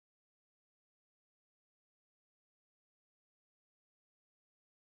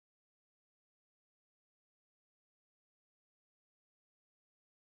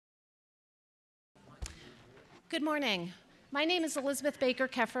Good morning. My name is Elizabeth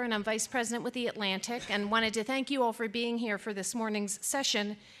Baker-Keffer, and I'm Vice President with The Atlantic, and wanted to thank you all for being here for this morning's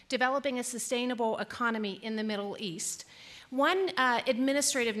session, Developing a Sustainable Economy in the Middle East. One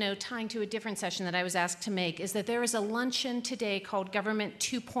administrative note tying to a different session that I was asked to make is that there is a luncheon today called Government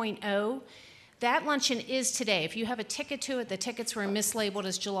 2.0. That luncheon is today. If you have a ticket to it, the tickets were mislabeled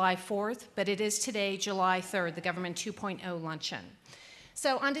as July 4th, but it is today, July 3rd, the Government 2.0 luncheon.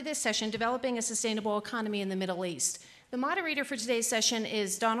 So onto this session, Developing a Sustainable Economy in the Middle East. The moderator for today's session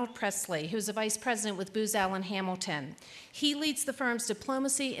is Donald Pressley, who's a vice president with Booz Allen Hamilton. He leads the firm's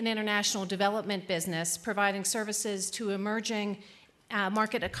diplomacy and international development business, providing services to emerging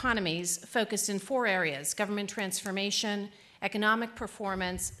market economies focused in 4 areas: government transformation, economic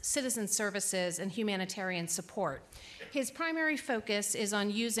performance, citizen services, and humanitarian support. His primary focus is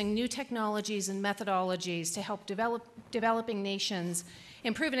on using new technologies and methodologies to help developing nations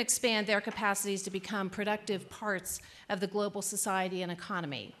improve and expand their capacities to become productive parts of the global society and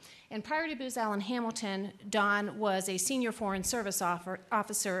economy. And prior to Booz Allen Hamilton, Don was a senior foreign service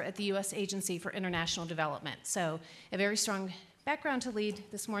officer at the U.S. Agency for International Development. So a very strong background to lead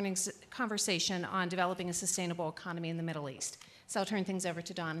this morning's conversation on developing a sustainable economy in the Middle East. So I'll turn things over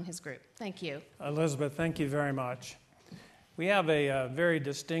to Don and his group. Thank you. Elizabeth, thank you very much. We have a very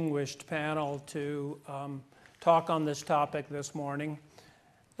distinguished panel to talk on this topic this morning.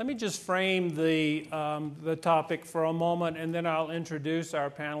 Let me just frame the topic for a moment, and then I'll introduce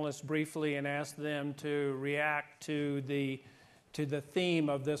our panelists briefly and ask them to react to the theme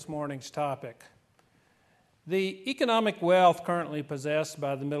of this morning's topic. The economic wealth currently possessed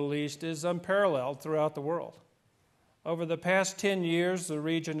by the Middle East is unparalleled throughout the world. Over the past 10 years, the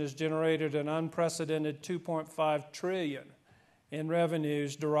region has generated an unprecedented $2.5 trillion in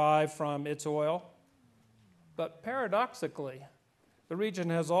revenues derived from its oil. But paradoxically, the region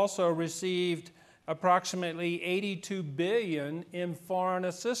has also received approximately $82 billion in foreign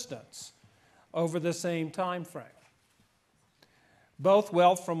assistance over the same time frame. Both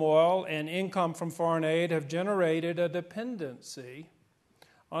wealth from oil and income from foreign aid have generated a dependency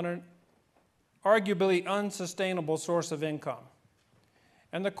on an arguably unsustainable source of income.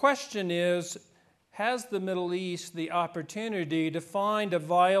 And the question is, has the Middle East the opportunity to find a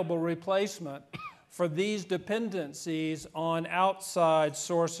viable replacement for these dependencies on outside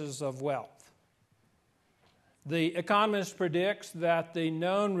sources of wealth? The Economist predicts that the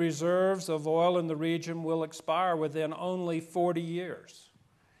known reserves of oil in the region will expire within only 40 years.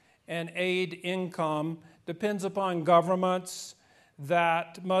 And aid income depends upon governments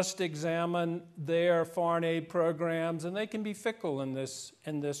that must examine their foreign aid programs, and they can be fickle in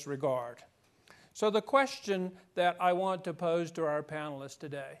this regard. So the question that I want to pose to our panelists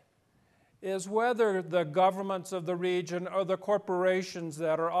today is whether the governments of the region or the corporations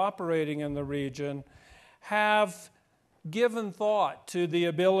that are operating in the region have given thought to the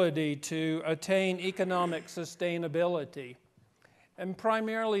ability to attain economic sustainability, and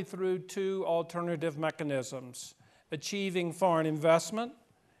primarily through 2 alternative mechanisms: achieving foreign investment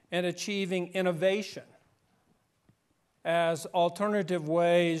and achieving innovation as alternative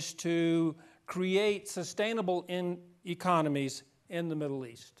ways to create sustainable economies in the Middle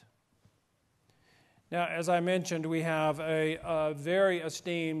East. Now, as I mentioned, we have a very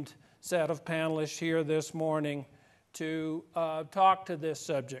esteemed set of panelists here this morning to talk to this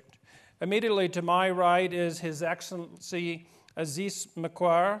subject. Immediately to my right is His Excellency Aziz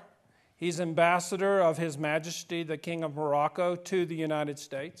Mekouar. He's ambassador of His Majesty the King of Morocco to the United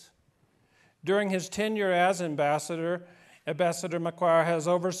States. During his tenure as ambassador, Ambassador Mekouar has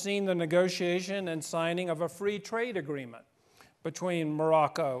overseen the negotiation and signing of a free trade agreement between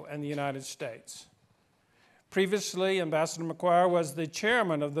Morocco and the United States. Previously, Ambassador Mekouar was the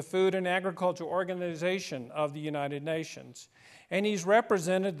chairman of the Food and Agriculture Organization of the United Nations, and he's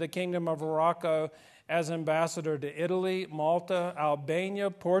represented the Kingdom of Morocco as ambassador to Italy, Malta, Albania,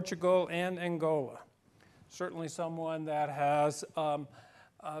 Portugal, and Angola. Certainly someone that has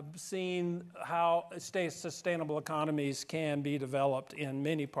seen how sustainable economies can be developed in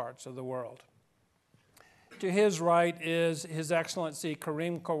many parts of the world. To his right is His Excellency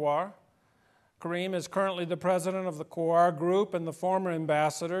Karim Kawar. Karim is currently the president of the Kawar Group and the former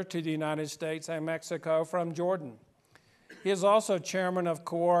ambassador to the United States and Mexico from Jordan. He is also chairman of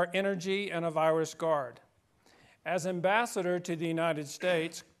Kawar Energy and of Iris Guard. As ambassador to the United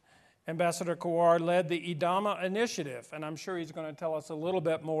States, Ambassador Kawar led the Idama Initiative, and I'm sure he's going to tell us a little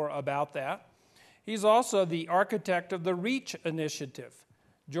bit more about that. He's also the architect of the REACH Initiative,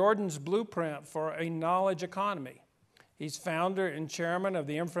 Jordan's blueprint for a knowledge economy. He's founder and chairman of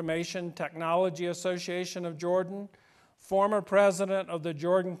the Information Technology Association of Jordan, former president of the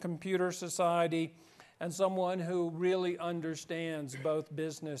Jordan Computer Society, and someone who really understands both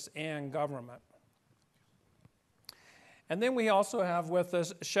business and government. And then we also have with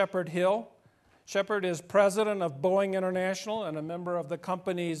us Shephard Hill. Shephard is president of Boeing International and a member of the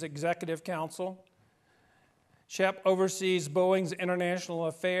company's executive council. Shep oversees Boeing's international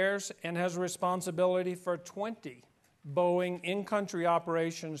affairs and has responsibility for 20 Boeing in-country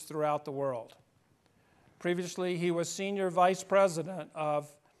operations throughout the world. Previously, he was senior vice president of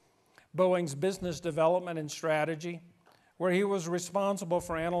Boeing's business development and strategy, where he was responsible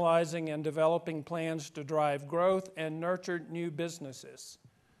for analyzing and developing plans to drive growth and nurture new businesses.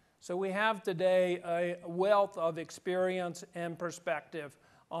 So we have today a wealth of experience and perspective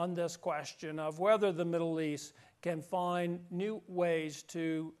on this question of whether the Middle East can find new ways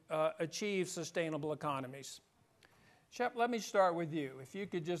to achieve sustainable economies. Shep, let me start with you. If you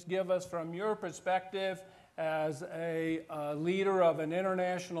could just give us from your perspective as a leader of an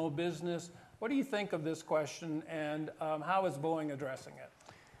international business, what do you think of this question and how is Boeing addressing it?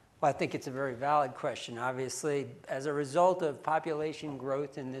 Well, I think it's a very valid question. Obviously, as a result of population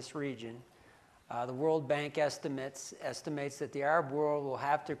growth in this region, the World Bank estimates that the Arab world will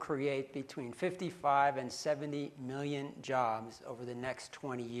have to create between 55 and 70 million jobs over the next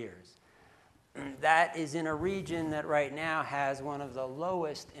 20 years. That is in a region that right now has one of the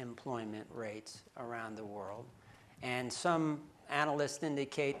lowest employment rates around the world. And some analysts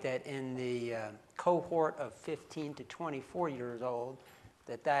indicate that in the cohort of 15 to 24 years old,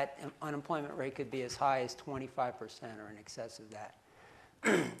 that unemployment rate could be as high as 25% or in excess of that.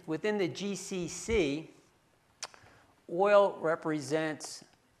 Within the GCC, oil represents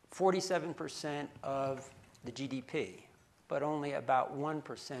 47% of the GDP, but only about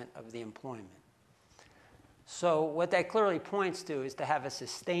 1% of the employment. So what that clearly points to is to have a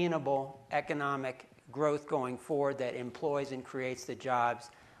sustainable economic growth going forward that employs and creates the jobs.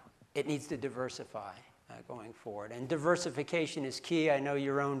 It needs to diversify going forward. And diversification is key. I know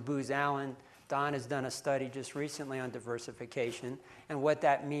your own Booz Allen, Don has done a study just recently on diversification and what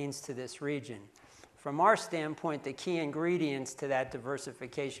that means to this region. From our standpoint, the key ingredients to that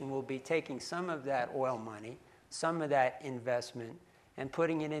diversification will be taking some of that oil money, some of that investment, and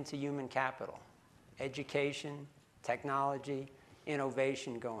putting it into human capital, education, technology,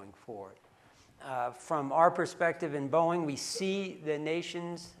 innovation going forward. From our perspective in Boeing, we see the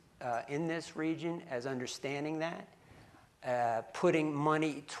nations in this region as understanding that, putting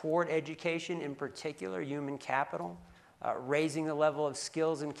money toward education, in particular human capital, raising the level of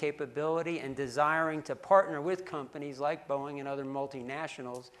skills and capability, and desiring to partner with companies like Boeing and other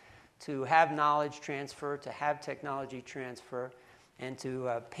multinationals to have knowledge transfer, to have technology transfer, and to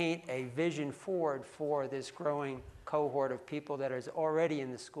paint a vision forward for this growing cohort of people that is already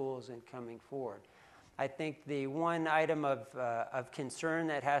in the schools and coming forward. I think the one item of concern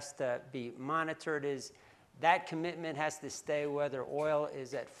that has to be monitored is that commitment has to stay whether oil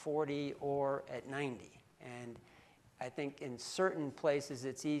is at 40 or at 90. And I think in certain places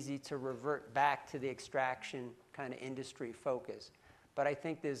it's easy to revert back to the extraction kind of industry focus. But I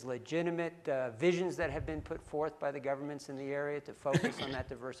think there's legitimate visions that have been put forth by the governments in the area to focus on that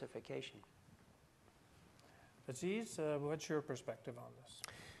diversification. Aziz, what's your perspective on this?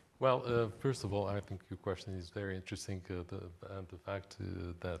 Well, first of all, I think your question is very interesting. The fact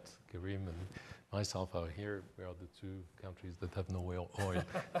that Karim and myself are here, we are the two countries that have no oil,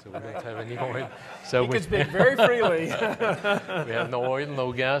 so we don't have any oil. So we can speak very freely. We have no oil,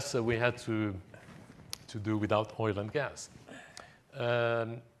 no gas, so we had to do without oil and gas.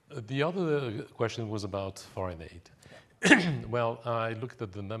 The other question was about foreign aid. Well, I looked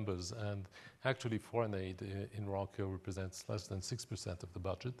at the numbers, and actually foreign aid in Morocco represents less than 6% of the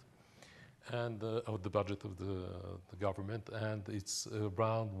budget, and of the budget of the government, and it's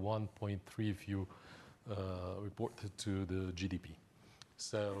around 1.3 if you report it to the GDP.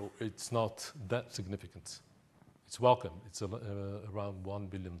 So it's not that significant. It's welcome. It's around $1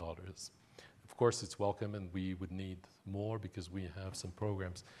 billion. Of course, it's welcome, and we would need more because we have some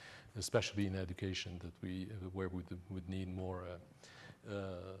programs, especially in education, where we would need more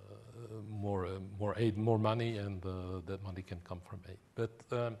aid, more money, and that money can come from aid. But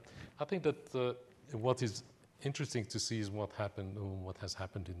I think that what is interesting to see is what has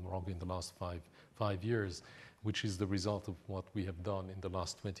happened in Morocco in the last five years, which is the result of what we have done in the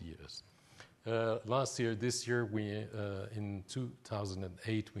last 20 years. This year, in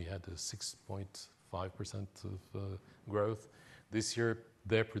 2008, we had a 6.5% of growth. This year,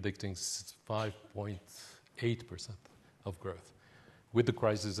 they're predicting 5.8% of growth, with the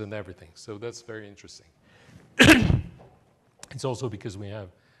crisis and everything. So that's very interesting. It's also because we have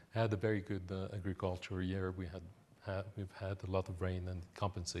had a very good agriculture year. We've had a lot of rain and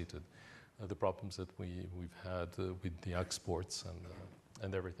compensated the problems that we've had with the exports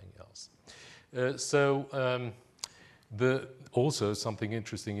and everything else. Also something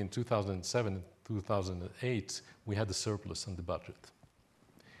interesting, in 2007 and 2008, we had a surplus on the budget,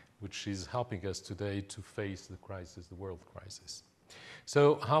 which is helping us today to face the crisis, the world crisis.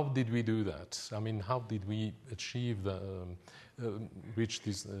 So how did we do that? I mean, how did we achieve reach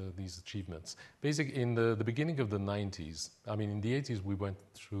these achievements? Basically, in the beginning of the 90s, I mean, in the 80s, we went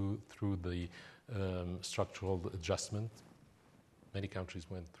through the structural adjustment. Many countries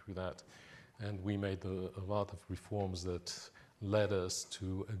went through that. And we made a lot of reforms that led us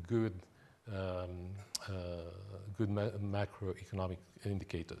to a good macroeconomic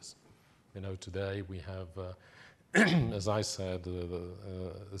indicators. You know, today we have, as I said,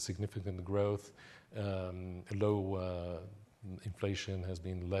 a significant growth. Low inflation has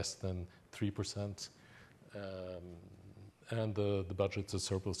been less than 3%. And the budget, the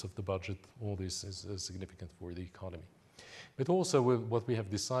surplus of the budget, all this is significant for the economy. But also what we have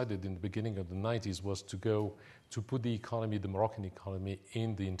decided in the beginning of the 90s was to put the economy, the Moroccan economy,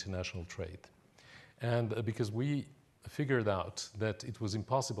 in the international trade. And because we figured out that it was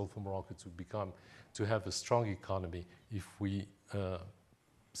impossible for Morocco to have a strong economy if we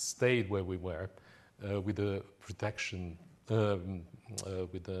stayed where we were with a protection,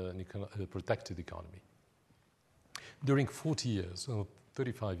 with a protected economy. During 40 years, or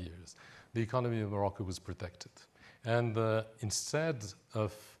 35 years, the economy of Morocco was protected. And instead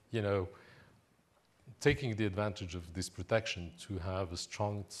of, taking the advantage of this protection to have a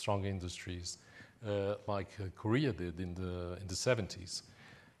strong industries like Korea did in the 70s,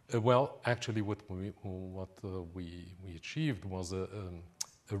 well, actually, what we achieved was a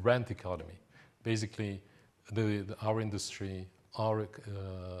rent economy. Basically, our industry, our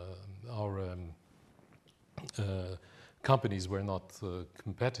companies were not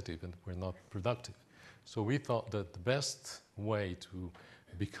competitive and were not productive. So we thought that the best way to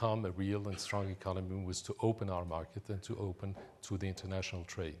become a real and strong economy was to open our market and to open to the international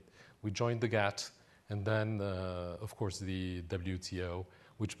trade. We joined the GATT and then, of course, the WTO,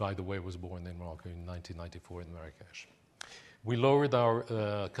 which, by the way, was born in Morocco in 1994 in Marrakesh. We lowered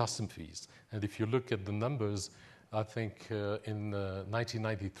our custom fees. And if you look at the numbers, I think in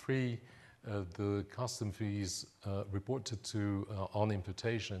 1993, the custom fees reported on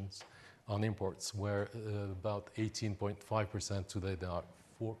imports were about 18.5%. Today they are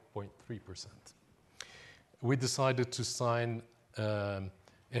 4.3%. We decided to sign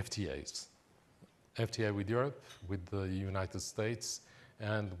FTAs. FTA with Europe, with the United States,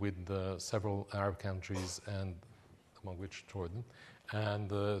 and with several Arab countries, and among which Jordan, and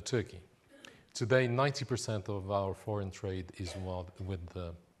Turkey. Today, 90% of our foreign trade is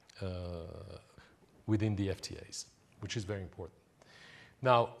within the FTAs, which is very important.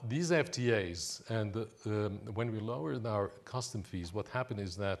 Now, these FTAs, and when we lowered our custom fees, what happened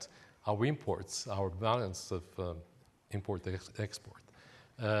is that our imports, our balance of import-export,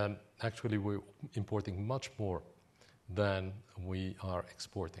 actually we're importing much more than we are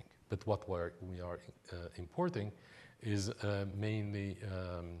exporting. But what we are importing is mainly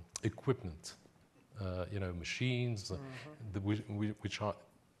equipment, machines, which are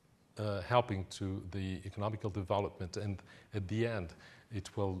helping to the economical development, and at the end, it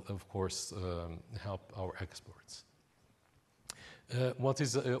will, of course, help our exports. What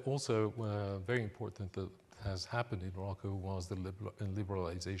is also very important that has happened in Morocco was the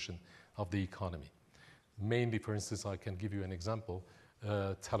liberalization of the economy. Mainly, for instance, I can give you an example,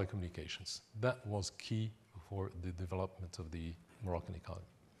 telecommunications. That was key for the development of the Moroccan economy.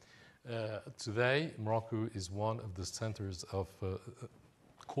 Today, Morocco is one of the centers of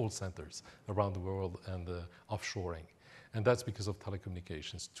call centers around the world and offshoring. And that's because of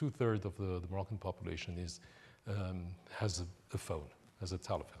telecommunications. 2/3 of the Moroccan population has a phone, has a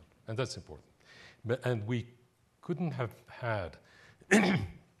telephone, and that's important. And we couldn't have had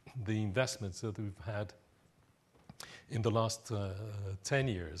the investments that we've had in the last 10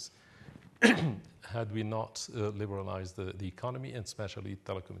 years had we not liberalized the economy, and especially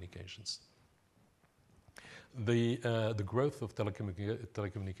telecommunications. The growth of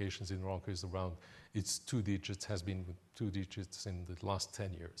telecommunications in Morocco is around, it's 2 digits, has been 2 digits in the last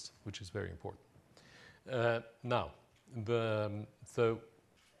 10 years, which is very important.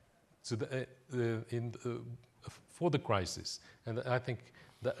 For the crisis, and I think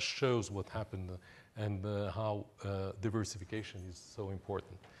that shows what happened and how diversification is so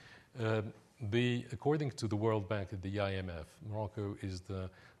important. According to the World Bank and the IMF, Morocco is the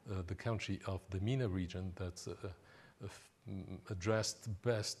country of the MENA region that's addressed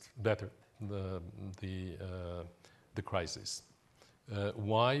better the crisis.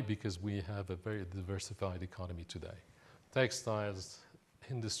 Why? Because we have a very diversified economy today. Textiles,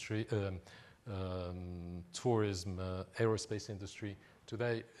 industry, tourism, aerospace industry.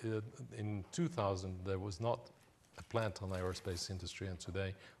 Today, in 2000, there was not a plant on aerospace industry, and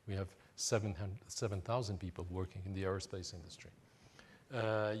today we have 7,000 people working in the aerospace industry.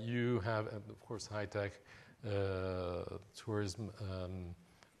 You have, of course, high-tech, tourism,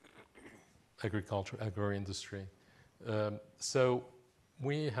 agriculture, agro-industry. So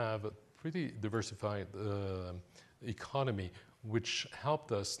we have a pretty diversified economy, which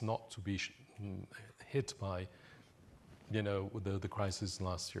helped us not to be hit by, the crisis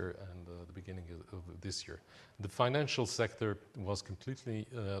last year and the beginning of this year. The financial sector was completely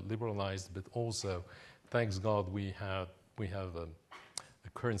liberalized, but also, thanks God, we have a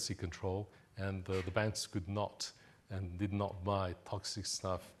currency control, and the banks could not and did not buy toxic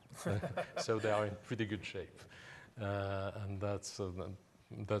stuff, so they are in pretty good shape, and that's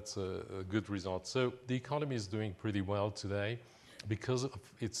a good result. So the economy is doing pretty well today because of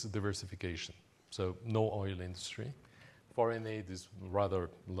its diversification. So no oil industry. Foreign aid is rather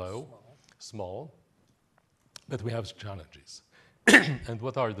low, small, but we have challenges. And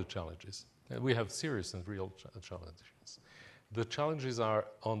what are the challenges? We have serious and real challenges. The challenges are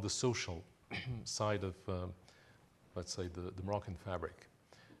on the social side of, let's say, the Moroccan fabric.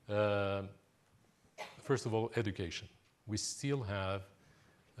 First of all, education. We still have,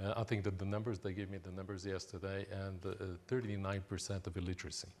 I think that the numbers, they gave me the numbers yesterday, and 39% of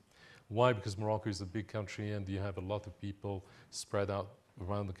illiteracy. Why? Because Morocco is a big country and you have a lot of people spread out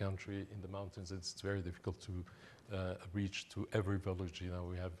around the country in the mountains. It's very difficult to reach to every village.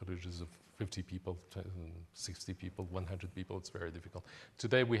 We have villages of 50 people, 60 people, 100 people. It's very difficult.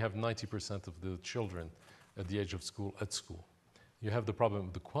 Today we have 90% of the children at the age of school at school. You have the problem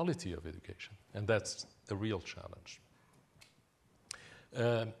of the quality of education, and that's a real challenge.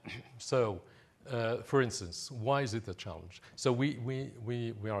 For instance, why is it a challenge? So we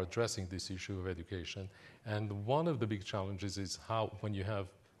are addressing this issue of education, and one of the big challenges is how, when you have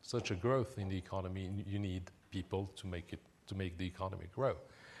such a growth in the economy, you need people to make the economy grow.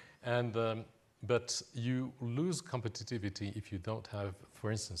 And but you lose competitivity if you don't have,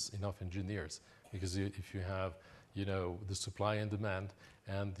 for instance, enough engineers, because if you have the supply and demand,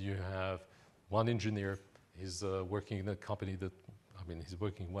 and you have one engineer, he's working in a company that, he's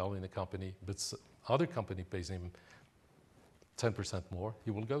working well in a company, but other company pays him 10% more,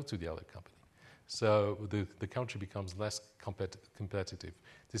 he will go to the other company. So the country becomes less competitive.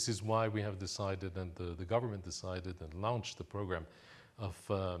 This is why we have decided, and the government decided and launched the program of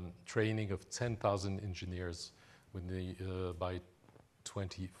training of 10,000 engineers by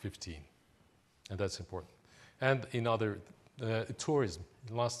 2015. And that's important. And in other tourism,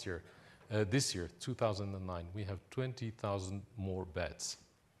 last year, this year, 2009, we have 20,000 more beds,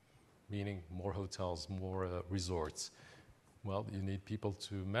 meaning more hotels, more resorts. Well, you need people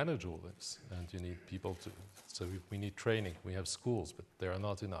to manage all this, and you need people to, so we need training. We have schools, but they are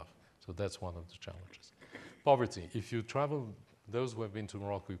not enough. So that's one of the challenges. Poverty. If you travel, those who have been to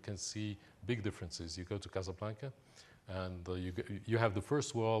Morocco, you can see big differences. You go to Casablanca, and you have the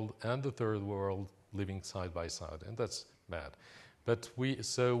first world and the third world living side by side, and that's bad. But we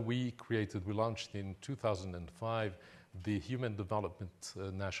launched in 2005 the Human Development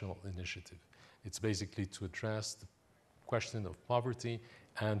National Initiative. It's basically to address the question of poverty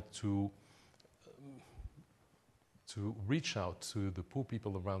and to reach out to the poor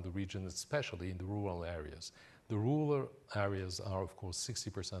people around the region, especially in the rural areas. The rural areas are, of course,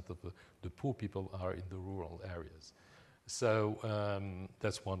 60% of the poor people are in the rural areas. So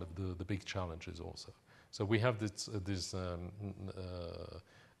that's one of the big challenges also. So we have this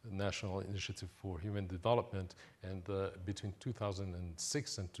National Initiative for Human Development, and between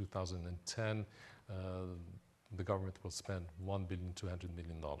 2006 and 2010, the government will spend $1.2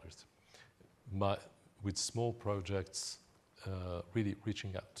 billion, with small projects really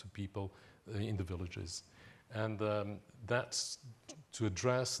reaching out to people in the villages. And that's to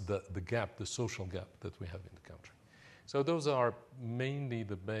address the gap, the social gap that we have in the country. So those are mainly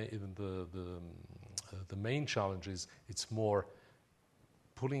the main challenges. It's more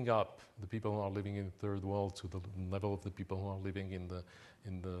pulling up the people who are living in the third world to the level of the people who are living in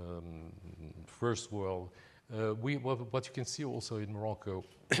the first world. What you can see also in Morocco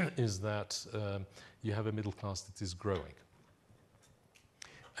is that you have a middle class that is growing.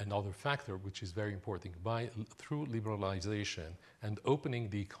 Another factor which is very important, through liberalization and opening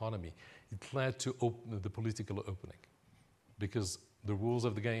the economy, it led to the political opening, because the rules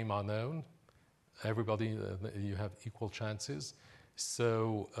of the game are known. Everybody, you have equal chances.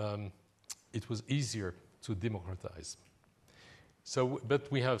 So it was easier to democratize. So,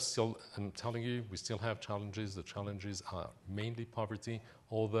 but we have still, I'm telling you, we still have challenges. The challenges are mainly poverty,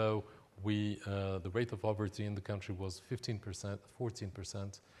 although the rate of poverty in the country was 15%,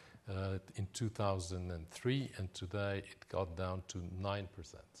 14% in 2003, and today it got down to 9%.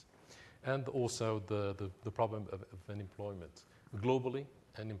 And also the problem of unemployment. Globally,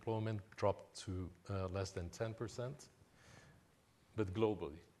 unemployment dropped to less than 10%, but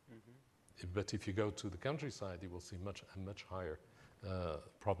globally. But if you go to the countryside, you will see a much higher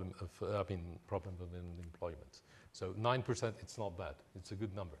problem of unemployment. So 9%, it's not bad. It's a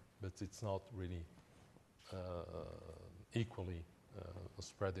good number, but it's not really equally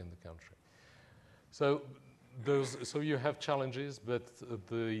spread in the country. So you have challenges, but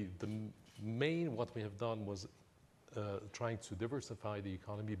the main what we have done was trying to diversify the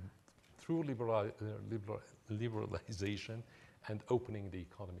economy through liberalization and opening the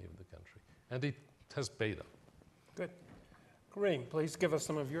economy of the country. And it has paid off. Good. Karim, please give us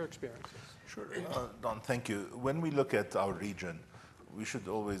some of your experiences. Sure. Don, thank you. When we look at our region, we should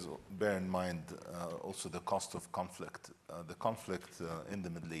always bear in mind also the cost of conflict. The conflict in the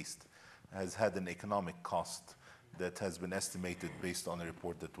Middle East has had an economic cost that has been estimated based on a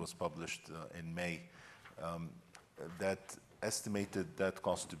report that was published in May that estimated that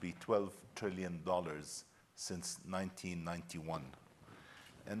cost to be $12 trillion since 1991.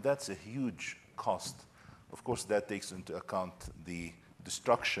 And that's a huge cost. Of course, that takes into account the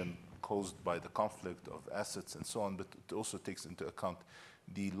destruction caused by the conflict of assets and so on, but it also takes into account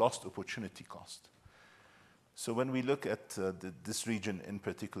the lost opportunity cost. So when we look at this region in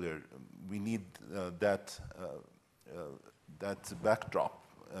particular, we need that backdrop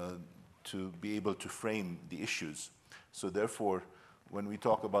to be able to frame the issues. So therefore, when we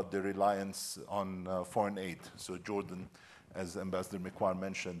talk about the reliance on foreign aid, so Jordan, as Ambassador Mekouar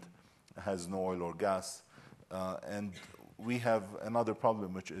mentioned, has no oil or gas. And we have another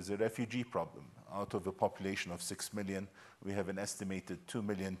problem, which is a refugee problem. Out of a population of 6 million, we have an estimated 2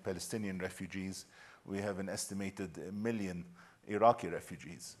 million Palestinian refugees. We have an estimated 1 million Iraqi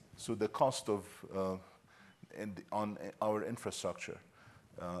refugees. So the cost of on our infrastructure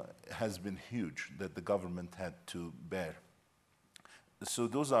has been huge that the government had to bear. So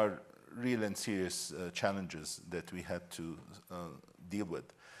those are real and serious challenges that we had to deal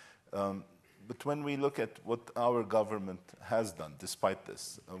with. But when we look at what our government has done despite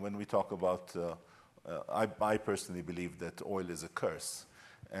this, when we talk about, I personally believe that oil is a curse,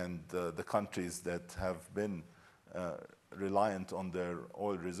 and the countries that have been reliant on their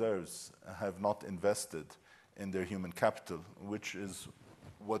oil reserves have not invested in their human capital, which is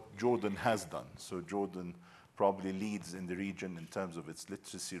what Jordan has done. So Jordan probably leads in the region in terms of its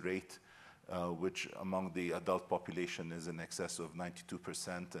literacy rate, which among the adult population is in excess of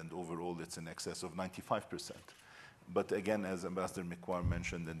 92%, and overall it's in excess of 95%. But again, as Ambassador Mekouar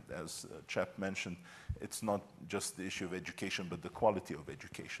mentioned, and as Chap mentioned, it's not just the issue of education, but the quality of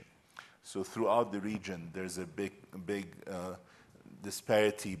education. So throughout the region, there's a big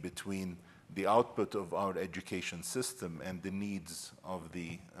disparity between the output of our education system and the needs of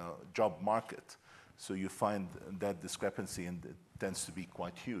the job market. So you find that discrepancy, and it tends to be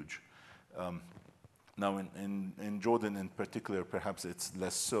quite huge. Now, in Jordan in particular, perhaps it's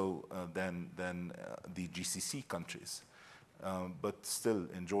less so than the GCC countries. But still,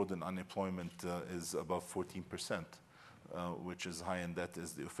 in Jordan, unemployment is above 14%, which is high, and that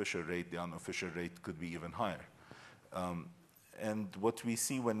is the official rate. The unofficial rate could be even higher. And what we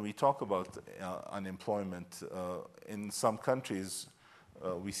see when we talk about unemployment, in some countries,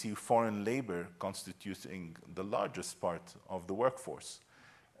 we see foreign labor constituting the largest part of the workforce.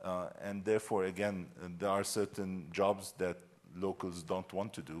 And therefore, again, there are certain jobs that locals don't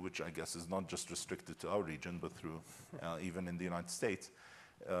want to do, which I guess is not just restricted to our region, but through even in the United States,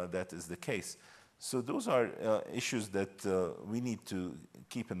 that is the case. So those are issues that we need to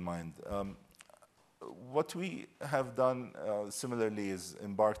keep in mind. What we have done similarly is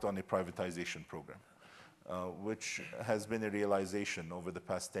embarked on a privatization program, which has been a realization over the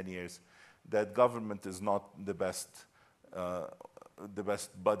past 10 years that government is not the best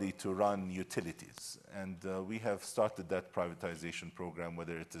body to run utilities. And we have started that privatization program,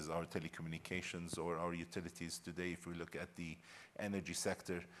 whether it is our telecommunications or our utilities today. If we look at the energy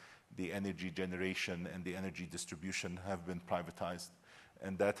sector, the energy generation and the energy distribution have been privatized.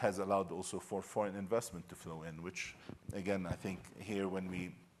 And that has allowed also for foreign investment to flow in, which, again, I think here when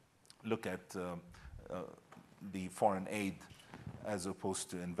we look at the foreign aid as opposed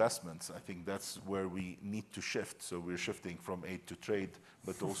to investments, I think that's where we need to shift. So we're shifting from aid to trade,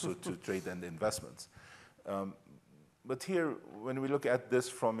 but also to trade and investments. But here, when we look at this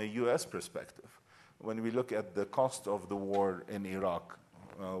from a US perspective, when we look at the cost of the war in Iraq,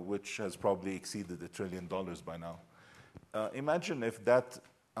 which has probably exceeded $1 trillion by now, imagine if that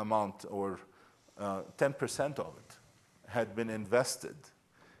amount, or 10% of it, had been invested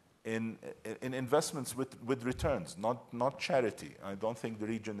in investments with returns, not charity. I don't think the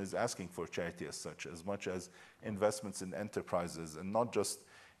region is asking for charity as such, as much as investments in enterprises, and not just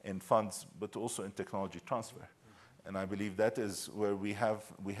in funds, but also in technology transfer. And I believe that is where we have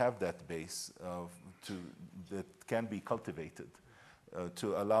that base that can be cultivated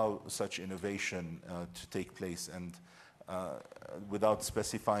to allow such innovation to take place. And without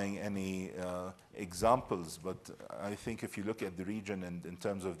specifying any examples, but I think if you look at the region and in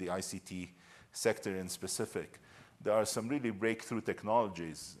terms of the ICT sector in specific, there are some really breakthrough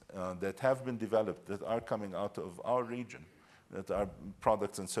technologies that have been developed that are coming out of our region, that are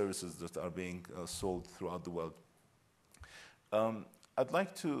products and services that are being sold throughout the world. I'd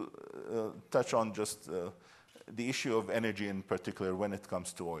like to touch on just the issue of energy in particular when it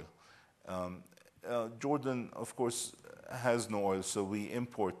comes to oil. Jordan, of course, has no oil, so we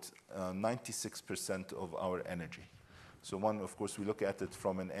import 96% of our energy. So of course, we look at it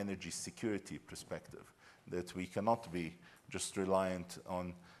from an energy security perspective, that we cannot be just reliant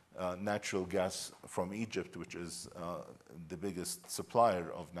on natural gas from Egypt, which is the biggest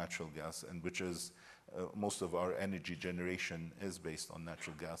supplier of natural gas, and which is most of our energy generation is based on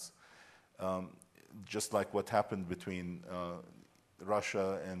natural gas. Just like what happened between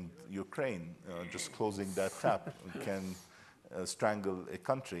Russia and Ukraine, just closing that tap can strangle a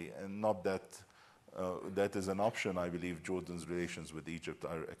country, and not that that is an option. I believe Jordan's relations with Egypt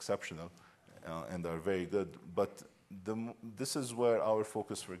are exceptional and are very good. But this is where our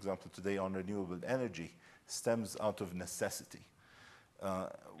focus, for example, today on renewable energy stems out of necessity.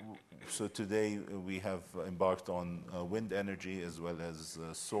 So today we have embarked on wind energy as well as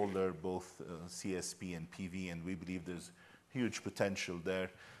solar, both CSP and PV, and we believe there's huge potential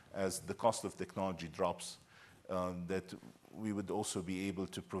there as the cost of technology drops, that we would also be able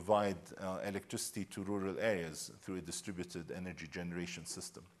to provide electricity to rural areas through a distributed energy generation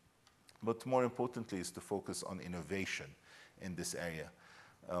system. But more importantly is to focus on innovation in this area.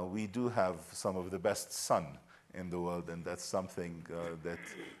 We do have some of the best sun in the world, and that's something that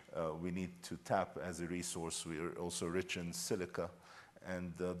we need to tap as a resource. We are also rich in silica,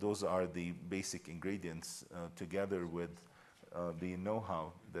 and those are the basic ingredients together with the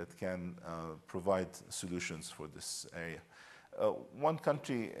know-how that can provide solutions for this area. One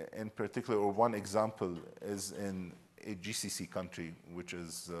country in particular, or one example, is in a GCC country, which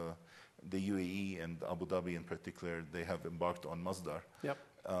is the UAE and Abu Dhabi in particular. They have embarked on Masdar. Yep.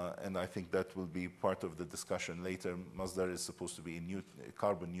 And I think that will be part of the discussion later. Masdar is supposed to be a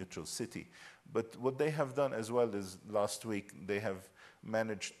carbon neutral city. But what they have done as well is last week they have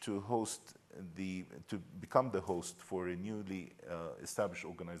managed to become the host for a newly established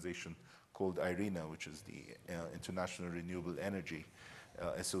organization called IRENA, which is the International Renewable Energy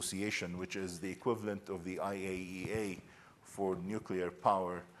Association, which is the equivalent of the IAEA for nuclear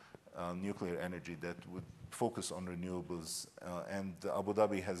power, nuclear energy that would focus on renewables. And Abu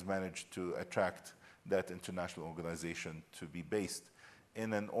Dhabi has managed to attract that international organization to be based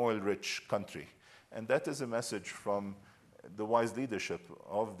in an oil-rich country. And that is a message from the wise leadership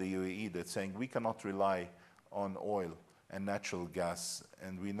of the UAE that's saying we cannot rely on oil and natural gas,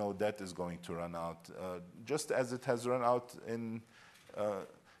 and we know that is going to run out, just as it has run out in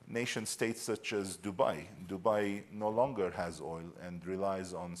nation states such as Dubai. Dubai no longer has oil and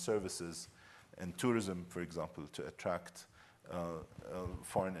relies on services and tourism, for example, to attract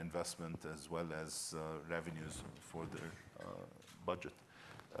foreign investment as well as revenues for their budget.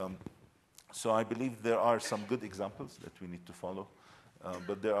 So I believe there are some good examples that we need to follow,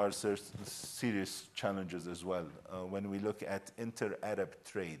 but there are serious challenges as well. When we look at inter-Arab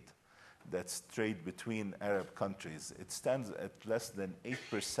trade, that's trade between Arab countries, it stands at less than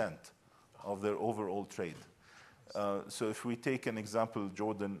 8% of their overall trade. So if we take an example,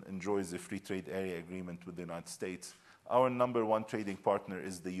 Jordan enjoys a free trade area agreement with the United States. Our number one trading partner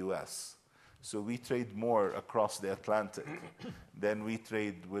is the US. So we trade more across the Atlantic than we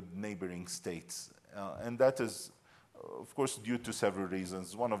trade with neighboring states. And that is, of course, due to several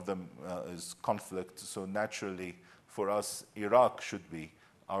reasons. One of them is conflict. So naturally, for us, Iraq should be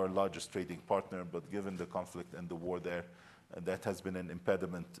our largest trading partner, but given the conflict and the war there, that has been an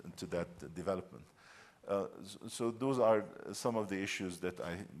impediment to that development. So those are some of the issues that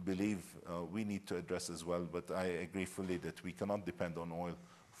I believe we need to address as well, but I agree fully that we cannot depend on oil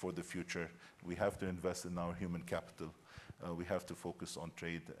for the future. We have to invest in our human capital. We have to focus on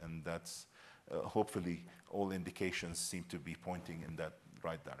trade, and that's hopefully all indications seem to be pointing in that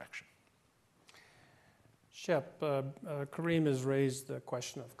right direction. Shep, Karim has raised the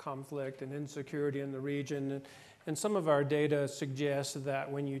question of conflict and insecurity in the region, and some of our data suggests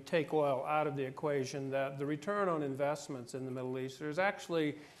that when you take oil out of the equation, that the return on investments in the Middle East, there's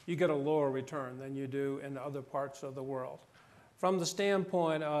actually, you get a lower return than you do in other parts of the world. From the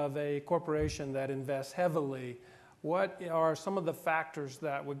standpoint of a corporation that invests heavily, what are some of the factors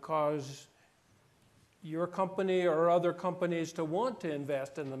that would cause your company or other companies to want to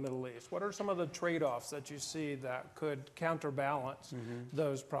invest in the Middle East? What are some of the trade-offs that you see that could counterbalance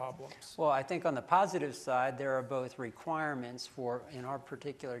those problems? Well, I think on the positive side, there are both requirements for, in our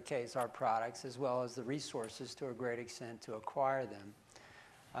particular case, our products, as well as the resources to a great extent to acquire them.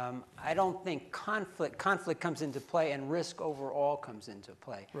 I don't think conflict comes into play and risk overall comes into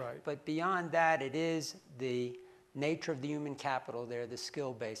play. Right. But beyond that, it is the nature of the human capital there, the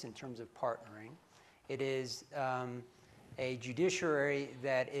skill base in terms of partnering. It is a judiciary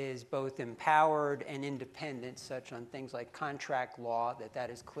that is both empowered and independent, such on things like contract law, that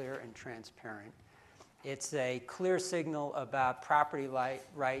is clear and transparent. It's a clear signal about property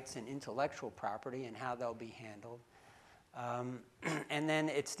rights and intellectual property and how they'll be handled. And then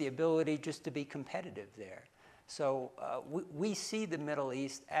it's the ability just to be competitive there. So we see the Middle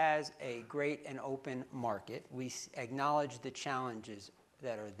East as a great and open market. We acknowledge the challenges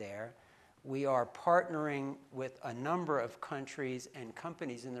that are there. We are partnering with a number of countries and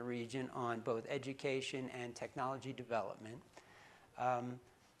companies in the region on both education and technology development.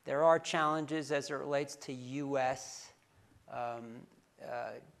 There are challenges as it relates to U.S.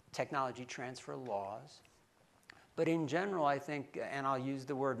 Technology transfer laws. But in general, I think, and I'll use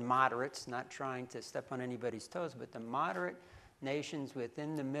the word moderates, not trying to step on anybody's toes, but the moderate nations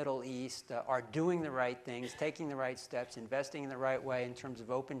within the Middle East are doing the right things, taking the right steps, investing in the right way in terms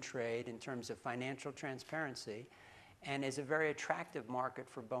of open trade, in terms of financial transparency, and is a very attractive market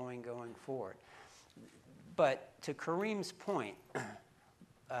for Boeing going forward. But to Karim's point,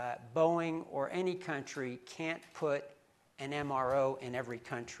 Boeing or any country can't put an MRO in every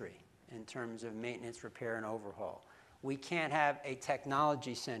country in terms of maintenance, repair, and overhaul. We can't have a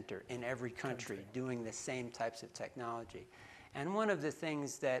technology center in every country doing the same types of technology. And one of the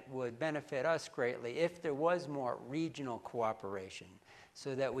things that would benefit us greatly if there was more regional cooperation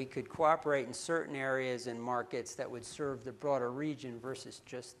so that we could cooperate in certain areas and markets that would serve the broader region versus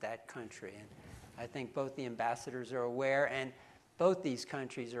just that country. And I think both the ambassadors are aware, and both these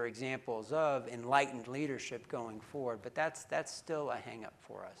countries are examples of enlightened leadership going forward, but that's still a hang-up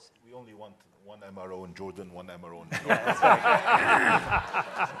for us. We only want one MRO in Jordan, one MRO in Jordan. Yeah, that's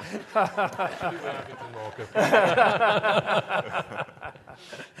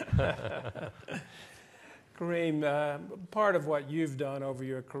right. Karim, part of what you've done over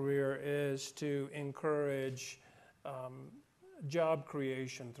your career is to encourage job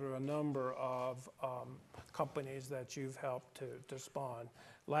creation through a number of companies that you've helped to spawn.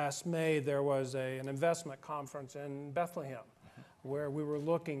 Last May, there was an investment conference in Bethlehem where we were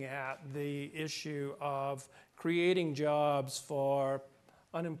looking at the issue of creating jobs for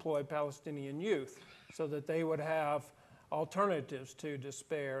unemployed Palestinian youth so that they would have alternatives to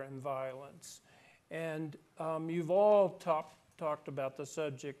despair and violence. And you've all talked about the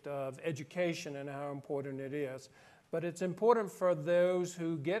subject of education and how important it is. But it's important for those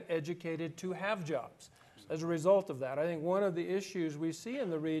who get educated to have jobs. As a result of that, I think one of the issues we see in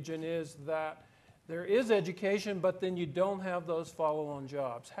the region is that there is education, but then you don't have those follow-on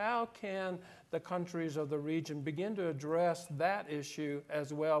jobs. How can the countries of the region begin to address that issue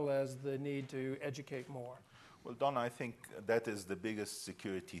as well as the need to educate more? Well, Don, I think that is the biggest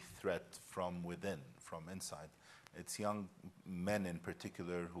security threat from within, from inside. It's young men in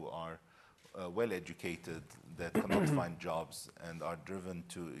particular who are well-educated that cannot find jobs and are driven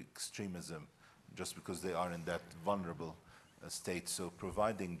to extremism just because they are in that vulnerable state. So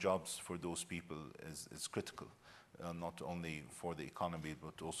providing jobs for those people is critical, not only for the economy,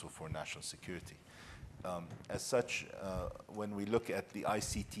 but also for national security. As such, when we look at the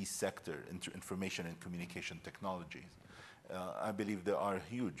ICT sector, information and communication technologies, I believe there are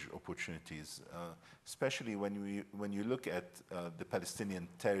huge opportunities, especially when you look at the Palestinian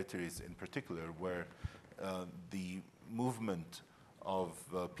territories in particular, where the movement of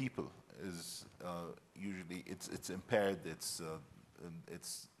people is usually it's impaired. It's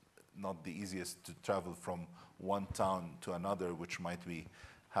not the easiest to travel from one town to another, which might be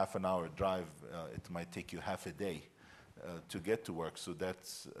half an hour drive. It might take you half a day to get to work. So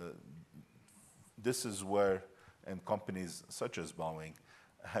this is where, and companies such as Boeing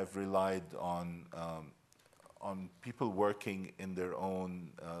have relied on people working in their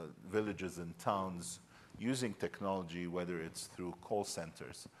own villages and towns using technology, whether it's through call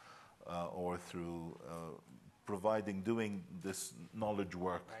centers or through doing this knowledge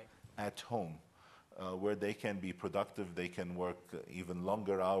work at home, where they can be productive, they can work even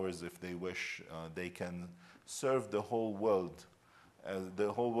longer hours if they wish, they can serve the whole world.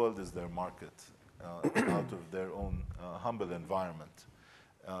 The whole world is their market out of their own humble environment.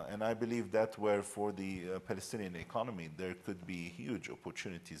 And I believe that where for the Palestinian economy, there could be huge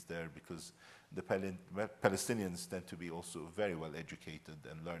opportunities there, because the Palestinians tend to be also very well educated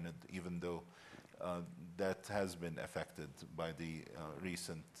and learned, even though that has been affected by the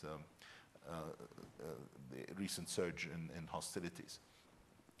recent surge in hostilities.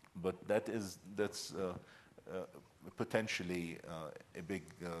 But that's potentially a big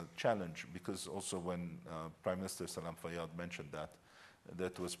challenge, because also when Prime Minister Salam Fayyad mentioned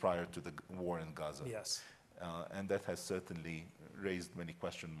that was prior to the war in Gaza. Yes. And that has certainly raised many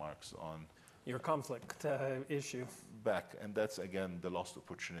question marks on Your conflict issue. back, and that's again the lost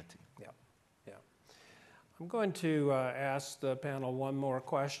opportunity. Yeah. I'm going to ask the panel one more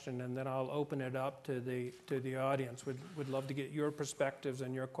question, and then I'll open it up to the audience. Would love to get your perspectives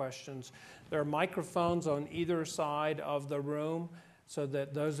and your questions. There are microphones on either side of the room, so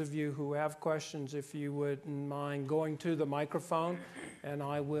that those of you who have questions, if you wouldn't mind going to the microphone, and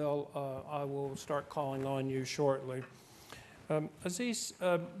I will start calling on you shortly. Aziz,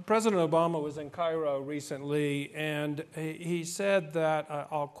 President Obama was in Cairo recently, and he said that,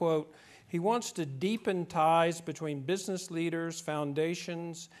 I'll quote, he wants to deepen ties between business leaders,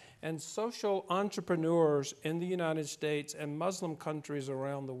 foundations, and social entrepreneurs in the United States and Muslim countries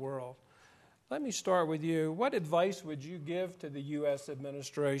around the world. Let me start with you. What advice would you give to the U.S.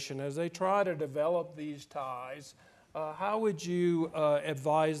 administration as they try to develop these ties? How would you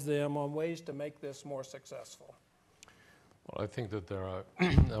advise them on ways to make this more successful? Well, I think that there are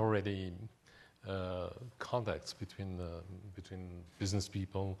already contacts between business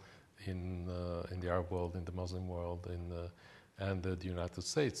people in the Arab world, in the Muslim world, and the United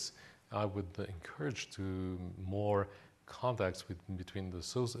States. I would encourage to more contacts between the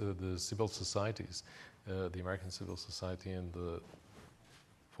civil societies, the American civil society and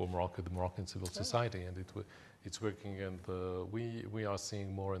for Morocco, the Moroccan civil society, and it's working, and we are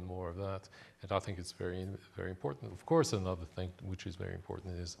seeing more and more of that, and I think it's very, very important. Of course, another thing which is very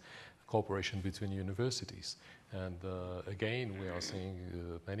important is cooperation between universities, and again, we are seeing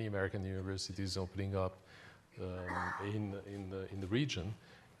many American universities opening up in the region,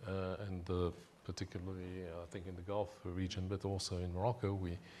 and particularly I think in the Gulf region, but also in Morocco.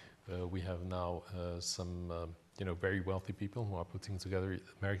 We have now some very wealthy people who are putting together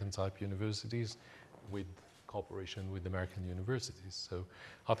American-type universities with cooperation with American universities. So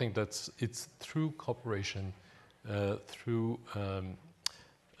I think it's through cooperation, through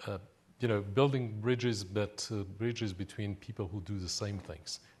building bridges, but bridges between people who do the same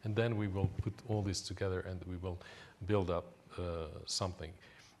things, and then we will put all this together and we will build up something.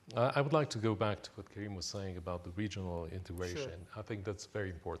 I would like to go back to what Karim was saying about the regional integration. Sure. I think that's very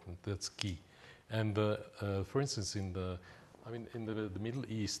important. That's key. And for instance, in the Middle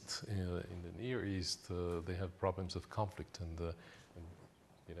East, in the Near East, they have problems of conflict, and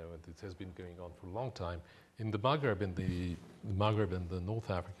it has been going on for a long time. In the Maghreb and the North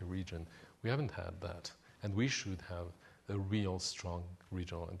Africa region, we haven't had that, and we should have a real strong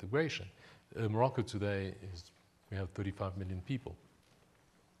regional integration. Morocco today we have 35 million people.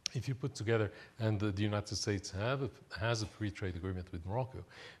 If you put together, and the United States has a free trade agreement with Morocco,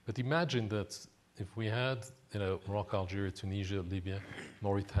 but imagine that if we had Morocco, Algeria, Tunisia, Libya,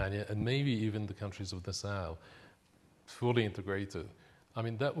 Mauritania, and maybe even the countries of the Sahel fully integrated,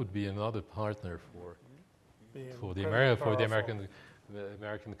 that would be another partner for the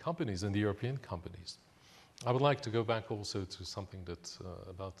American companies and the European companies. I would like to go back also to something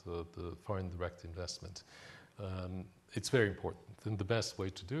about the foreign direct investment. It's very important, and the best way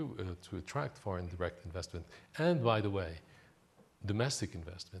to attract foreign direct investment, and by the way, domestic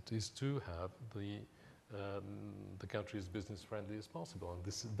investment, is to have the country as business friendly as possible, and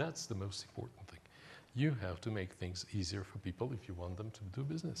that's the most important thing. You have to make things easier for people if you want them to do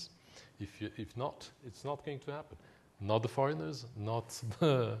business. If not, it's not going to happen. Not the foreigners, not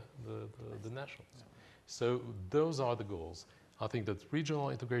the nationals. So those are the goals. I think that regional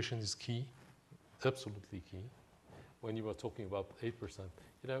integration is key, absolutely key. When you were talking about 8%,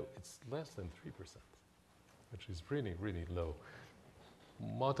 it's less than 3%, which is really, really low.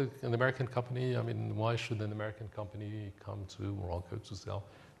 What an American company, why should an American company come to Morocco to sell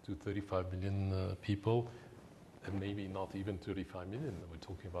to 35 million people, and maybe not even 35 million, we're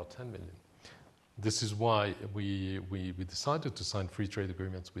talking about 10 million. This is why we decided to sign free trade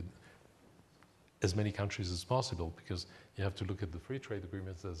agreements with as many countries as possible, because you have to look at the free trade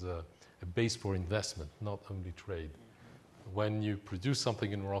agreements as a base for investment, not only trade. When you produce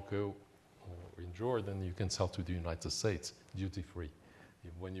something in Morocco or in Jordan, you can sell to the United States duty-free.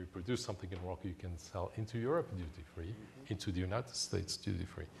 When you produce something in Morocco, you can sell into Europe duty-free, into the United States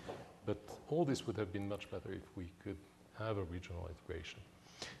duty-free. But all this would have been much better if we could have a regional integration.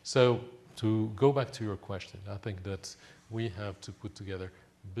 So to go back to your question, I think that we have to put together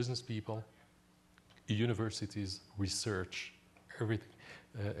business people, universities, research,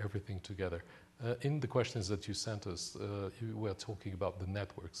 everything together. In the questions that you sent us, you were talking about the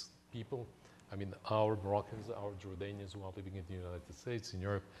networks. People, I mean, our Moroccans, our Jordanians who are living in the United States, in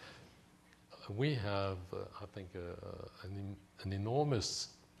Europe, we have, I think, an enormous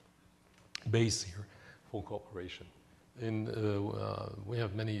base here for cooperation. We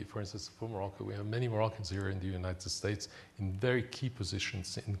have many, for instance, for Morocco, we have many Moroccans here in the United States in very key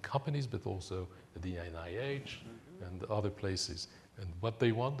positions in companies, but also at the NIH and other places. And what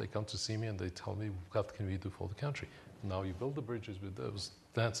they want, they come to see me and they tell me, what can we do for the country? Now you build the bridges with those,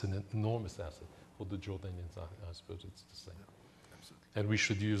 that's an enormous asset. For the Jordanians, I suppose it's the same. Absolutely. And we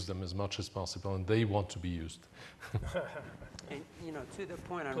should use them as much as possible, and they want to be used. And, you know, to the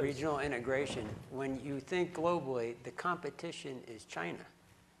point on regional integration, when you think globally, the competition is China.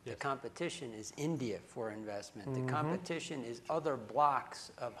 Yes. The competition is India for investment. The competition is other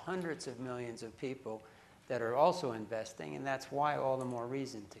blocks of hundreds of millions of people that are also investing, and that's why all the more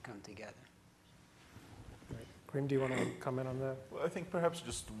reason to come together. Right. Karim, do you want to comment on that? Well, I think perhaps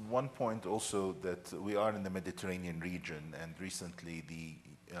just one point also that we are in the Mediterranean region, and recently the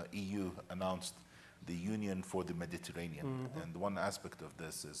EU announced the Union for the Mediterranean. And one aspect of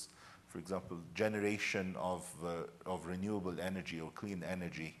this is, for example, generation of renewable energy or clean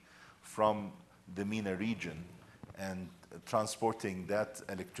energy from the MENA region and transporting that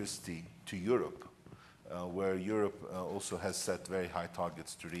electricity to Europe, where Europe also has set very high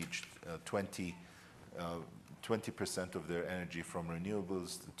targets to reach 20% of their energy from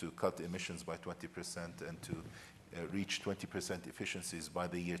renewables, to cut emissions by 20%, and to reach 20% efficiencies by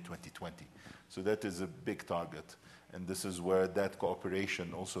the year 2020. So that is a big target. And this is where that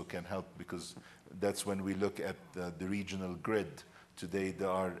cooperation also can help, because that's when we look at the regional grid. Today, there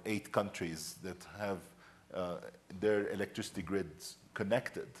are 8 countries that have their electricity grids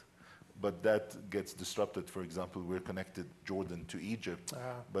connected, but that gets disrupted. For example, we're connected Jordan to Egypt,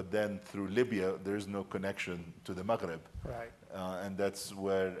 but then through Libya, there is no connection to the Maghreb. Right. And that's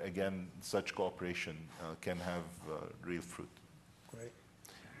where, again, such cooperation can have real fruit. Great.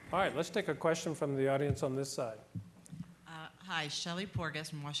 All right, let's take a question from the audience on this side. Hi, Shelley Porges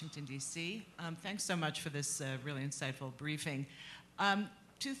from Washington, D.C. Thanks so much for this really insightful briefing.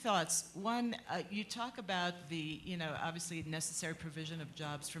 2 thoughts. One, you talk about the, obviously necessary provision of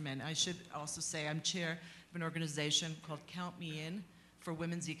jobs for men. I should also say I'm chair of an organization called Count Me In for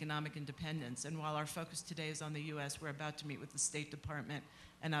Women's Economic Independence. And while our focus today is on the U.S., we're about to meet with the State Department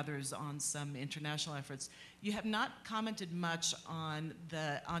and others on some international efforts. You have not commented much on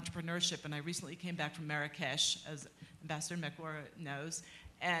the entrepreneurship, and I recently came back from Marrakesh, as Ambassador Mekouar knows,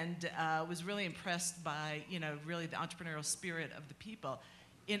 and was really impressed by, really the entrepreneurial spirit of the people.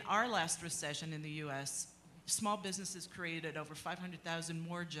 In our last recession in the U.S., small businesses created over 500,000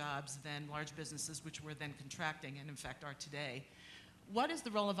 more jobs than large businesses, which were then contracting and in fact are today. What is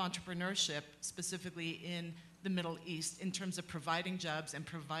the role of entrepreneurship specifically in the Middle East in terms of providing jobs and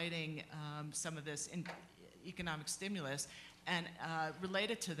providing some of this economic stimulus? And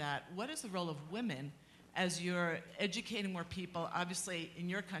related to that, what is the role of women as you're educating more people? Obviously, in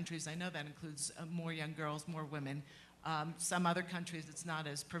your countries, I know that includes more young girls, more women. Some other countries, it's not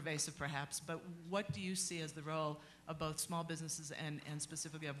as pervasive, perhaps. But what do you see as the role of both small businesses and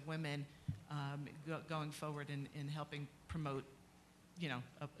specifically of women going forward in helping promote,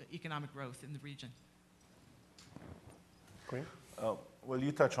 economic growth in the region? Great. Well,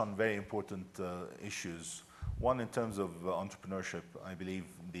 you touch on very important issues. One, in terms of entrepreneurship, I believe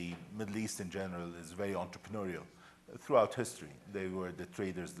the Middle East in general is very entrepreneurial. Throughout history, they were the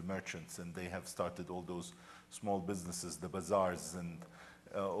traders, the merchants, and they have started all those small businesses, the bazaars, and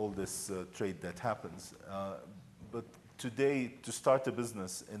all this trade that happens. But today, to start a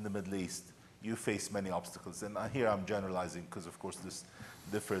business in the Middle East, you face many obstacles. And here I'm generalizing because, of course, this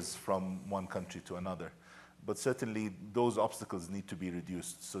differs from one country to another. But certainly, those obstacles need to be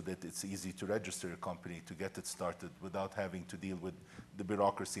reduced so that it's easy to register a company, to get it started without having to deal with the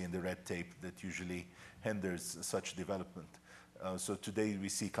bureaucracy and the red tape that usually hinders such development. So today we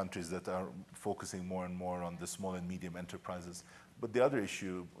see countries that are focusing more and more on the small and medium enterprises. But the other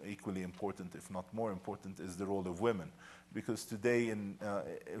issue, equally important, if not more important, is the role of women. Because today,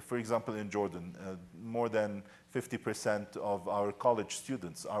 for example, in Jordan, more than 50% of our college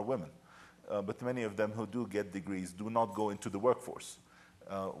students are women. But many of them who do get degrees do not go into the workforce.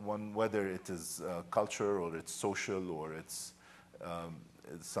 Whether it is culture or it's social or it's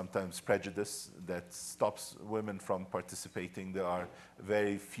sometimes prejudice that stops women from participating. There are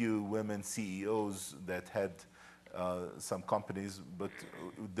very few women CEOs that had some companies, but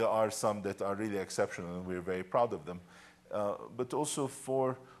there are some that are really exceptional, and we're very proud of them. But also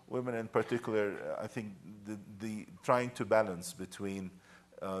for women in particular, I think the trying to balance between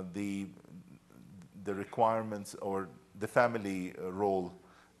the requirements or the family role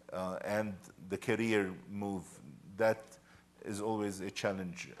and the career move, that is always a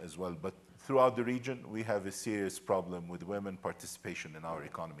challenge as well. But throughout the region, we have a serious problem with women participation in our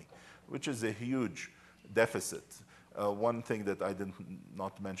economy, which is a huge deficit. One thing that I did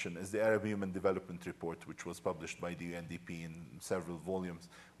not mention is the Arab Human Development Report, which was published by the UNDP in several volumes,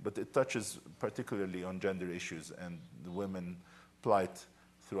 but it touches particularly on gender issues and the women plight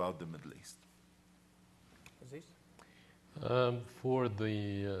throughout the Middle East. Aziz? For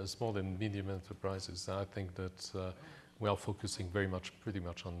the small and medium enterprises, I think that we are focusing pretty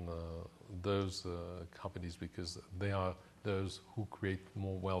much on those companies because they are those who create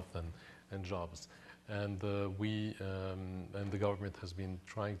more wealth and jobs. And the government has been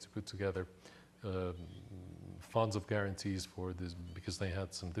trying to put together funds of guarantees for this because they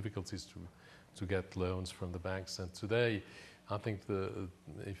had some difficulties to get loans from the banks. And today, I think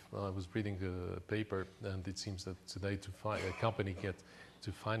if I was reading the paper, and it seems that today a company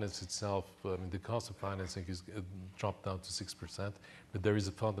to finance itself, the cost of financing is dropped down to 6%, but there is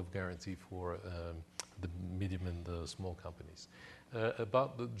a fund of guarantee for the medium and small companies.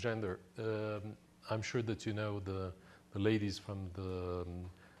 About the gender, I'm sure that you know the ladies from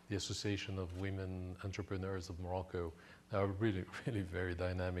the Association of Women Entrepreneurs of Morocco. They are really, really very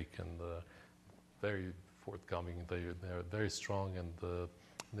dynamic and very forthcoming. They are very strong, and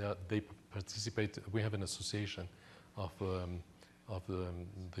they participate. We have an association of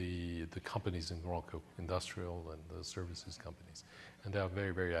the companies in Morocco, industrial and services companies, and they are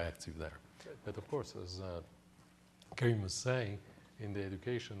very, very active there. But of course, as Karim was saying, in the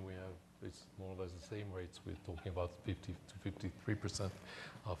education we have, it's more or less the same rates. We're talking about 50 to 53%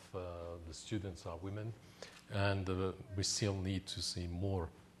 of the students are women, and we still need to see more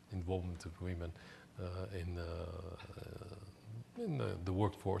involvement of women in the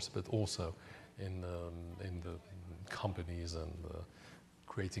workforce, but also in the companies and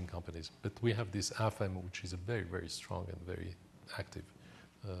creating companies. But we have this AFM, which is a very, very strong and very active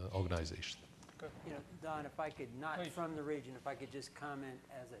organization. You know, Don, if I could, not from the region, if I could just comment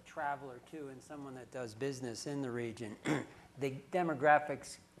as a traveler too and someone that does business in the region, the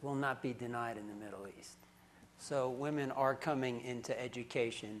demographics will not be denied in the Middle East. So women are coming into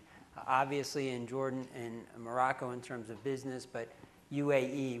education, obviously in Jordan and Morocco in terms of business, but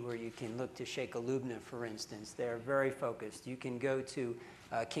UAE, where you can look to Sheikh Lubna, for instance, they're very focused. You can go to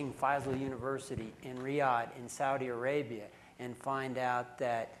King Faisal University in Riyadh in Saudi Arabia and find out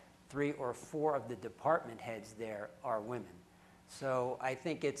that 3 or 4 of the department heads there are women. So I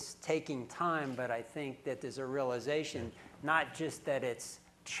think it's taking time, but I think that there's a realization, not just that it's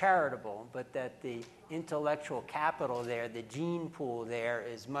charitable, but that the intellectual capital there, the gene pool there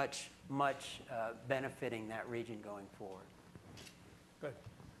is much benefiting that region going forward. Good.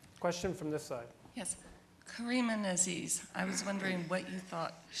 Question from this side. Yes. Karim and Aziz, I was wondering what you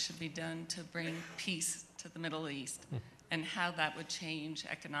thought should be done to bring peace to the Middle East and how that would change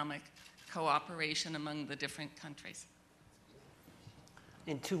economic cooperation among the different countries.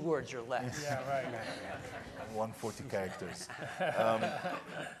 In 2 words or less. Yeah, right. 140 characters.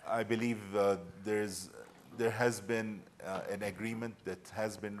 I believe there has been an agreement that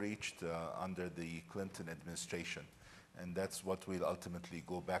has been reached under the Clinton administration, and that's what we'll ultimately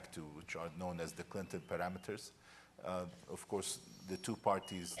go back to, which are known as the Clinton parameters. Of course, the 2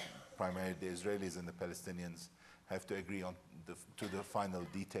 parties, primarily the Israelis and the Palestinians, have to agree on to the final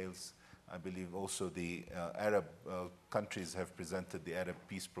details. I believe also the Arab countries have presented the Arab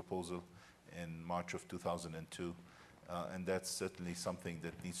peace proposal in March of 2002, and that's certainly something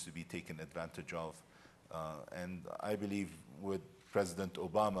that needs to be taken advantage of. And I believe with President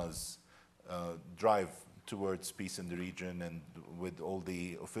Obama's drive towards peace in the region and with all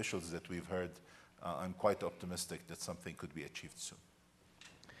the officials that we've heard, I'm quite optimistic that something could be achieved soon.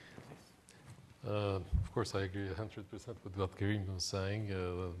 Of course, I agree 100% with what Karim was saying.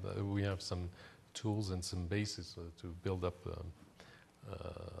 We have some tools and some bases to build up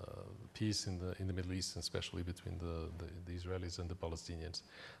peace in the Middle East, and especially between the Israelis and the Palestinians.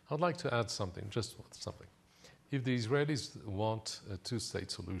 I'd like to add something, just something. If the Israelis want a two-state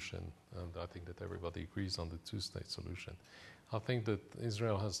solution, and I think that everybody agrees on the two-state solution, I think that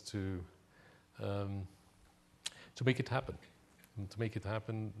Israel has to make it happen. And to make it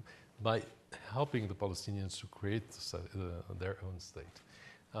happen by helping the Palestinians to create their own state.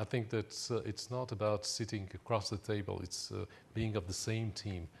 I think that it's not about sitting across the table, it's being of the same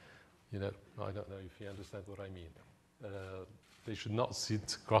team. You know, I don't know if you understand what I mean. They should not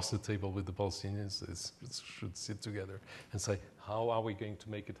sit across the table with the Palestinians. They should sit together and say, how are we going to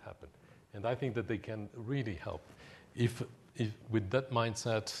make it happen? And I think that they can really help. If with that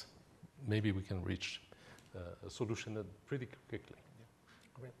mindset, maybe we can reach a solution pretty quickly.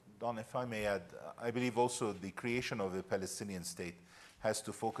 Don, if I may add, I believe also the creation of a Palestinian state has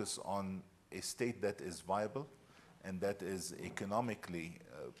to focus on a state that is viable and that is economically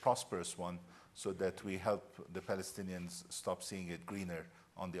prosperous one, so that we help the Palestinians stop seeing it greener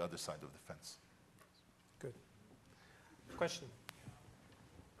on the other side of the fence. Good. Question?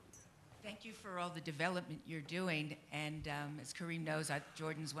 Thank you for all the development you're doing. And as Karim knows,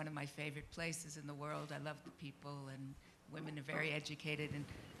 Jordan's one of my favorite places in the world. I love the people, and women are very educated, and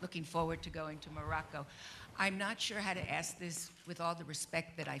looking forward to going to Morocco. I'm not sure how to ask this with all the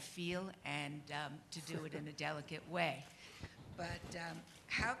respect that I feel, and to do it in a delicate way. But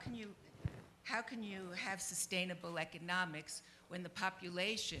how can you have sustainable economics when the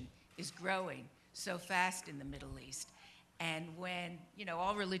population is growing so fast in the Middle East? And when, you know,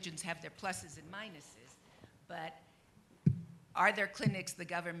 all religions have their pluses and minuses, but are there clinics the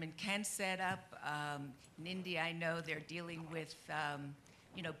government can set up? In India, I know they're dealing with,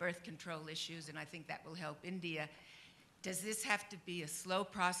 you know, birth control issues, and I think that will help India. Does this have to be a slow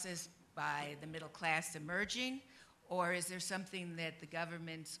process by the middle class emerging, or is there something that the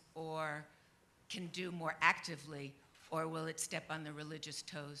governments can do more actively, or will it step on the religious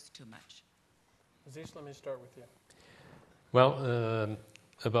toes too much? Aziz, let me start with you. Well,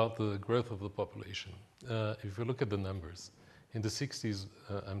 about the growth of the population, if you look at the numbers, in the 60s,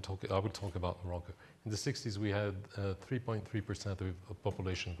 I would talk about Morocco. In the 60s, we had 3.3% of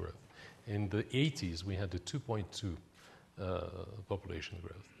population growth. In the 80s, we had a 2.2 population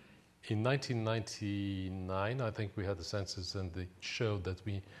growth. In 1999, I think we had the census, and it showed that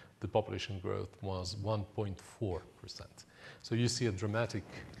the population growth was 1.4%. So you see a dramatic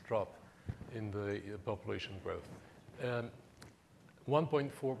drop in the population growth.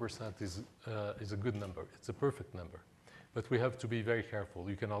 1.4% is a good number. It's a perfect number. But we have to be very careful.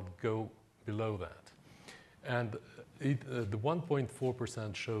 You cannot go below that. And the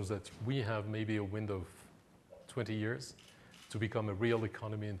 1.4% shows that we have maybe a window of 20 years to become a real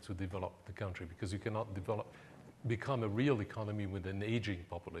economy and to develop the country, because you cannot become a real economy with an aging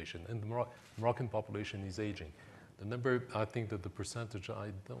population. And the Moroccan population is aging. The number, I think that the percentage,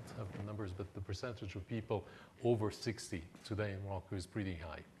 I don't have the numbers, but the percentage of people over 60 today in Morocco is pretty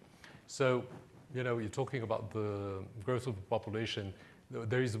high. So, you know, you're talking about the growth of the population.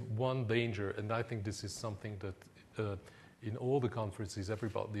 There is one danger, and I think this is something that in all the conferences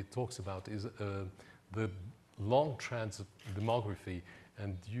everybody talks about, is the long trends of demography,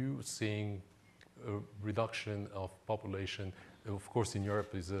 and you seeing a reduction of population. Of course, in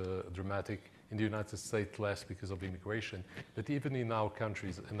Europe is dramatic. In the United States, less because of immigration. But even in our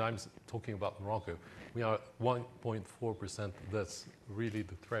countries, and I'm talking about Morocco, we are 1.4%. That's really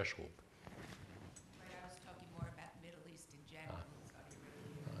the threshold. I was talking more about Middle East in general.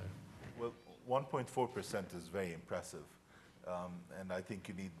 Well, 1.4% is very impressive. And I think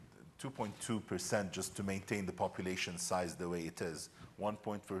you need 2.2% just to maintain the population size the way it is.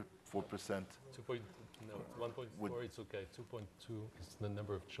 1.4%. 1.4, it's okay. 2.2 is the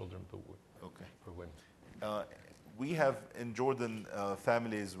number of children per women. We have in Jordan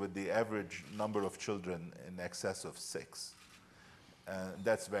families with the average number of children in excess of 6.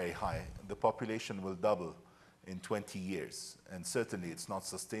 That's very high. The population will double in 20 years, and certainly it's not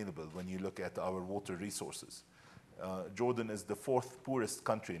sustainable when you look at our water resources. Jordan is the 4th poorest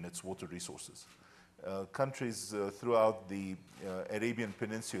country in its water resources. Countries throughout the Arabian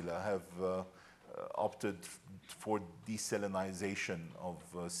Peninsula have opted for desalinization of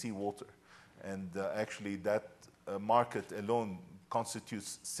seawater. And actually that market alone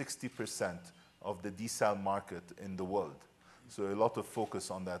constitutes 60% of the desal market in the world. So a lot of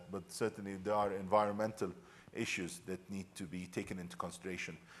focus on that, but certainly there are environmental issues that need to be taken into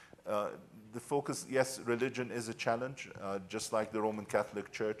consideration. The focus, yes, religion is a challenge, just like the Roman Catholic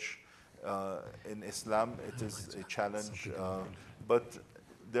Church in Islam, it is a challenge. But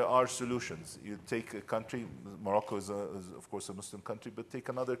there are solutions. You take a country, Morocco is of course a Muslim country, but take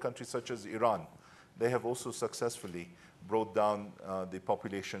another country such as Iran. They have also successfully brought down the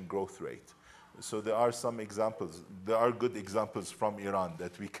population growth rate. So there are some examples. There are good examples from Iran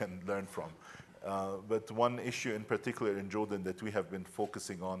that we can learn from. But one issue in particular in Jordan that we have been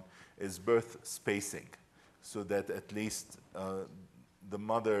focusing on is birth spacing, so that at least the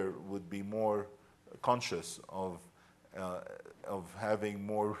mother would be more conscious of having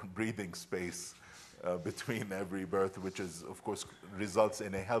more breathing space between every birth, which is, of course, results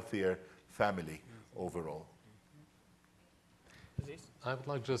in a healthier family overall. Aziz? I would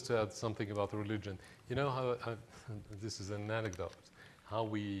like just to add something about religion. You know how, this is an anecdote, how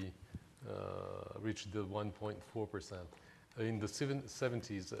we reached the 1.4%. In the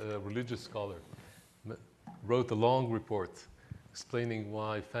 70s, a religious scholar wrote a long report explaining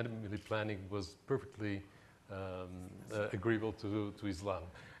why family planning was perfectly agreeable to Islam.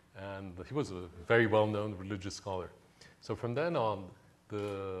 And he was a very well-known religious scholar. So from then on,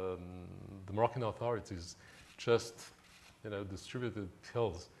 the Moroccan authorities just distributed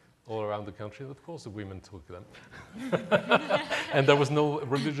pills all around the country. Of course, the women took them. And there was no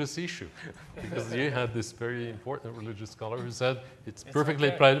religious issue, because you had this very important religious scholar who said it's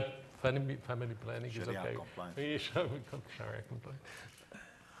perfectly okay. Family planning is Sharia okay. compliant. Sharia compliant.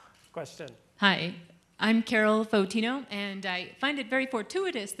 Question. Hi, I'm Carol Fotino, and I find it very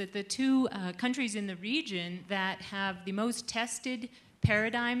fortuitous that the two countries in the region that have the most tested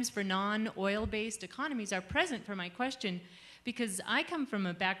paradigms for non-oil-based economies are present for my question, because I come from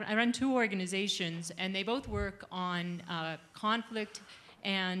a background, I run two organizations, and they both work on conflict,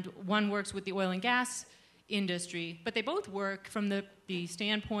 and one works with the oil and gas industry, but they both work from the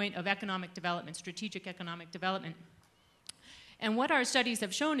standpoint of economic development, strategic economic development. And what our studies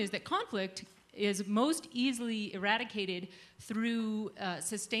have shown is that conflict is most easily eradicated through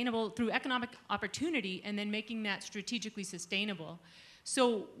through economic opportunity, and then making that strategically sustainable.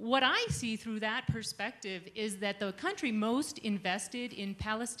 So what I see through that perspective is that the country most invested in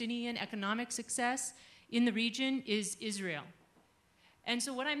Palestinian economic success in the region is Israel. And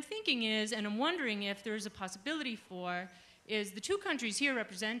so what I'm thinking is, and I'm wondering if there's a possibility for, is the two countries here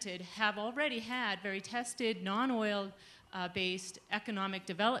represented have already had very tested non-oil based economic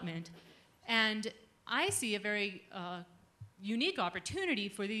development. And I see a very unique opportunity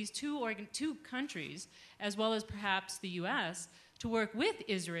for these two countries, as well as perhaps the US, to work with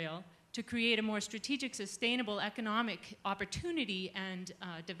Israel to create a more strategic, sustainable economic opportunity and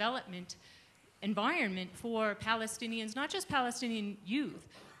development environment for Palestinians, not just Palestinian youth,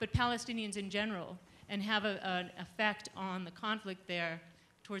 but Palestinians in general, and have an effect on the conflict there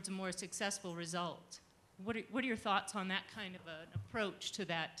towards a more successful result. What are your thoughts on that kind of an approach to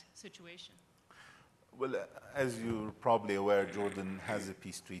that situation? Well, as you're probably aware, Jordan has a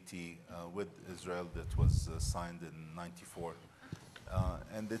peace treaty with Israel that was signed in '94,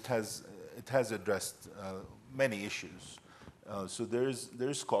 and it has addressed many issues. So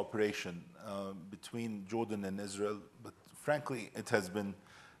there's cooperation between Jordan and Israel, but frankly, it has been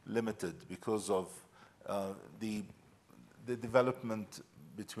limited because of the development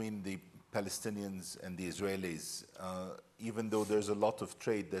between the Palestinians and the Israelis, even though there's a lot of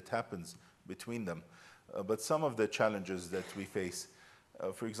trade that happens between them. But some of the challenges that we face,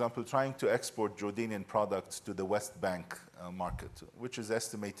 for example, trying to export Jordanian products to the West Bank market, which is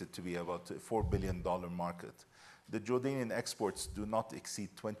estimated to be about a $4 billion market. The Jordanian exports do not exceed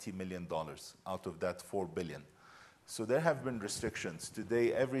 $20 million out of that $4 billion. So there have been restrictions.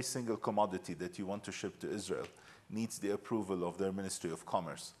 Today, every single commodity that you want to ship to Israel needs the approval of their Ministry of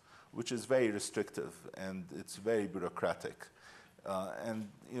Commerce, which is very restrictive and it's very bureaucratic. And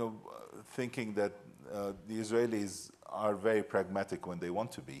thinking that the Israelis are very pragmatic when they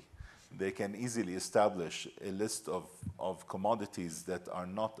want to be, they can easily establish a list of commodities that are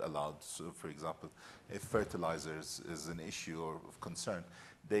not allowed. So, for example, if fertilizers is an issue or of concern,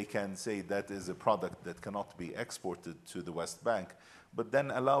 they can say that is a product that cannot be exported to the West Bank, but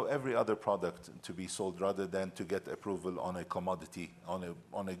then allow every other product to be sold rather than to get approval on a commodity, on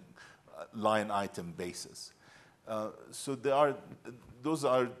a line item basis. So those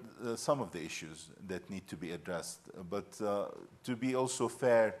are some of the issues that need to be addressed. But to be also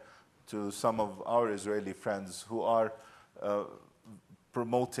fair to some of our Israeli friends who are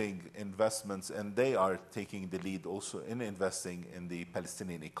promoting investments, and they are taking the lead also in investing in the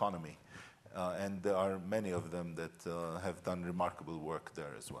Palestinian economy. And there are many of them that have done remarkable work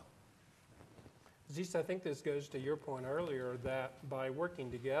there as well. Aziz, I think this goes to your point earlier that by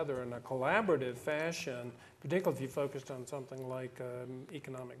working together in a collaborative fashion, particularly if you focused on something like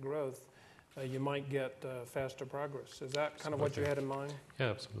economic growth, you might get faster progress. Is that kind of what you had in mind? Yeah,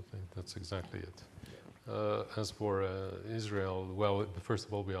 absolutely. That's exactly it. As for Israel, well, first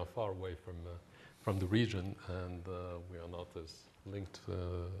of all, we are far away from the region, and we are not as linked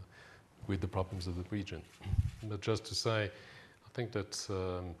with the problems of the region. But just to say, I think that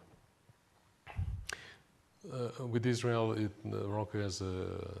with Israel, Morocco has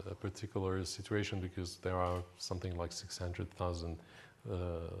a particular situation because there are something like 600,000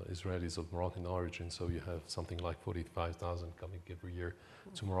 Israelis of Moroccan origin, so you have something like 45,000 coming every year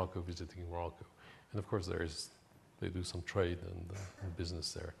to Morocco, visiting Morocco. And of course, they do some trade and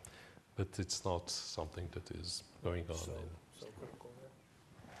business there, but it's not something that is going on. So critical.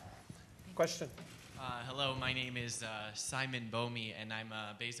 Yeah. Question. Hello, my name is Simon Bomey, and I'm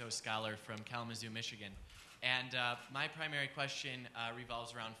a Bezos scholar from Kalamazoo, Michigan. And my primary question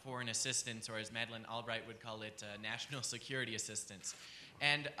revolves around foreign assistance, or as Madeleine Albright would call it, national security assistance.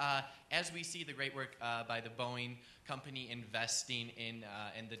 And as we see the great work by the Boeing company investing in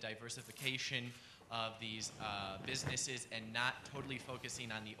the diversification of these businesses and not totally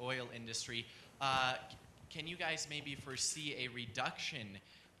focusing on the oil industry, can you guys maybe foresee a reduction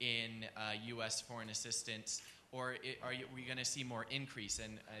in U.S. foreign assistance, or are we going to see more increase?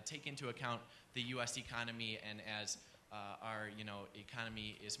 And take into account the U.S. economy, and as our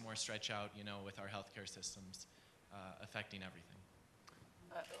economy is more stretched out, with our healthcare systems affecting everything.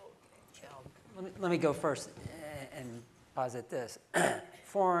 Let me go first and posit this.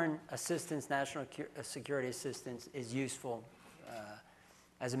 Foreign assistance, national security assistance is useful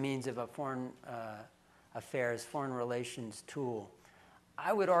as a means of a foreign affairs, foreign relations tool.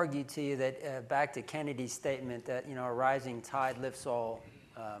 I would argue to you that back to Kennedy's statement that a rising tide lifts all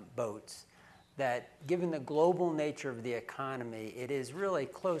boats, that given the global nature of the economy, it is really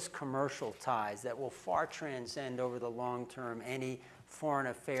close commercial ties that will far transcend over the long term any foreign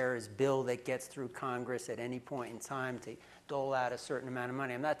affairs bill that gets through Congress at any point in time to dole out a certain amount of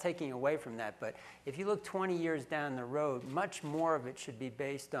money. I'm not taking away from that, but if you look 20 years down the road, much more of it should be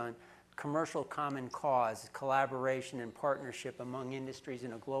based on commercial common cause, collaboration and partnership among industries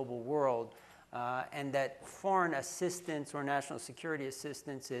in a global world, and that foreign assistance or national security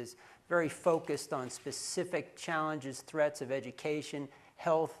assistance is very focused on specific challenges, threats of education,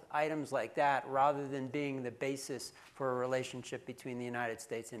 health, items like that, rather than being the basis for a relationship between the United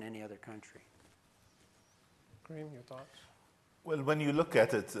States and any other country. Karim, your thoughts? Well, when you look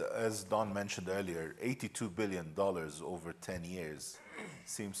at it, as Don mentioned earlier, $82 billion over 10 years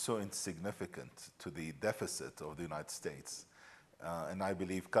seems so insignificant to the deficit of the United States. And I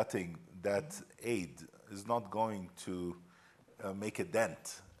believe cutting that aid is not going to make a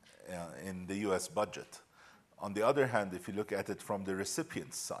dent in the U.S. budget. On the other hand, if you look at it from the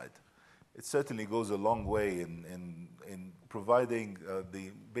recipient's side, it certainly goes a long way in providing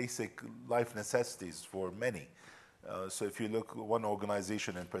the basic life necessities for many. So if you look, one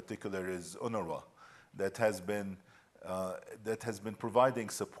organization in particular is UNRWA, that has been providing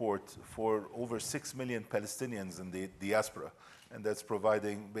support for over 6 million Palestinians in the diaspora, and that's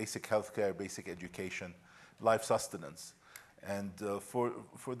providing basic healthcare, basic education, life sustenance. And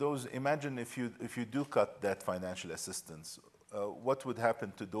for those, imagine if you do cut that financial assistance, what would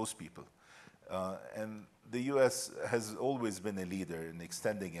happen to those people? And the U.S. has always been a leader in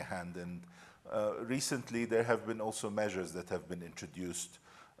extending a hand, and recently there have been also measures that have been introduced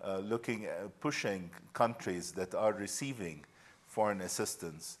looking at pushing countries that are receiving foreign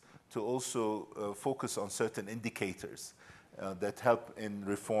assistance to also focus on certain indicators that help in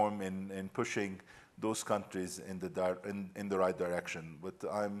reform, in pushing those countries in the right direction. But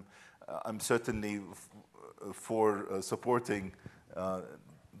I'm certainly for supporting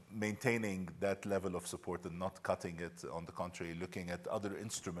maintaining that level of support and not cutting it. On the contrary, looking at other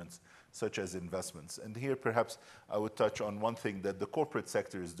instruments such as investments. And here perhaps I would touch on one thing that the corporate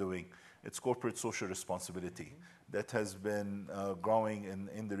sector is doing. It's corporate social responsibility that has been growing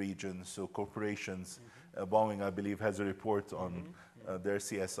in the region. So corporations, Boeing, I believe, has a report on their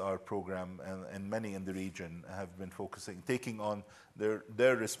CSR program, and many in the region have been taking on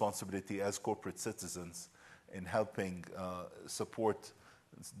their responsibility as corporate citizens in helping support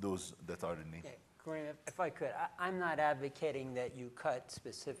those that are in need. Yeah, Karim, if I could, I'm not advocating that you cut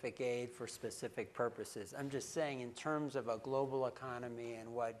specific aid for specific purposes. I'm just saying in terms of a global economy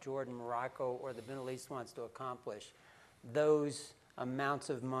and what Jordan, Morocco, or the Middle East wants to accomplish, those amounts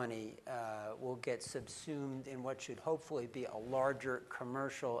of money will get subsumed in what should hopefully be a larger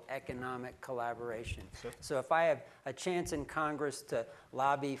commercial economic collaboration. Sure. So if I have a chance in Congress to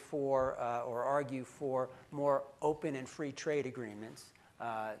lobby for or argue for more open and free trade agreements,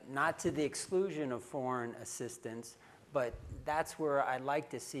 not to the exclusion of foreign assistance, But that's where I'd like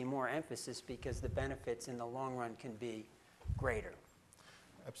to see more emphasis because the benefits in the long run can be greater.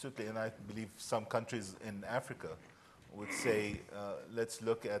 Absolutely, and I believe some countries in Africa would say, let's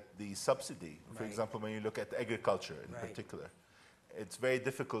look at the subsidy. For example, when you look at agriculture in particular, it's very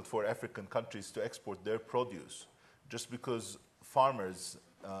difficult for African countries to export their produce just because farmers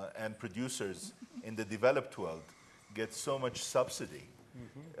and producers in the developed world get so much subsidy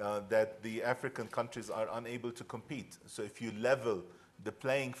that the African countries are unable to compete. So if you level the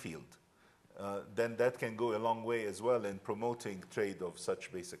playing field, then that can go a long way as well in promoting trade of such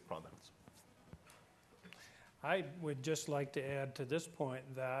basic products. I would just like to add to this point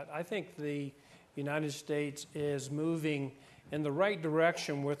that I think the United States is moving in the right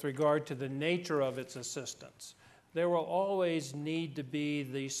direction with regard to the nature of its assistance. There will always need to be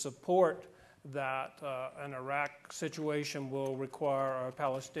the support that an Iraq situation will require or a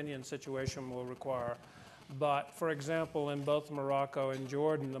Palestinian situation will require. But, for example, in both Morocco and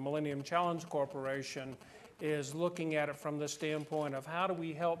Jordan, the Millennium Challenge Corporation is looking at it from the standpoint of how do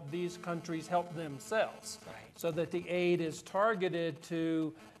we help these countries help themselves so that the aid is targeted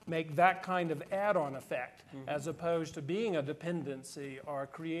to make that kind of add-on effect as opposed to being a dependency or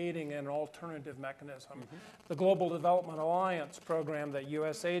creating an alternative mechanism. The Global Development Alliance program that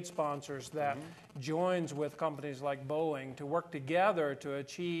USAID sponsors that joins with companies like Boeing to work together to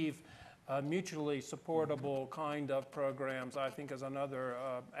achieve mutually supportable kind of programs, I think is another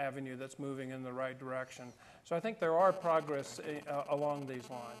avenue that's moving in the right direction. So I think there are progress along these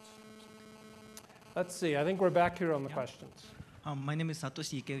lines. Let's see, I think we're back here on the questions. My name is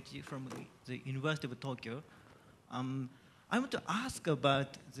Satoshi Ikeuchi from the University of Tokyo. I want to ask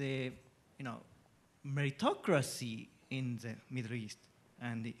about the meritocracy in the Middle East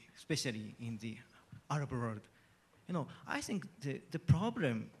and especially in the Arab world. I think the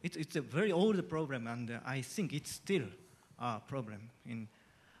problem, it's a very old problem, and I think it's still a problem.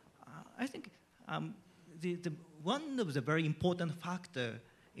 I think the one of the very important factor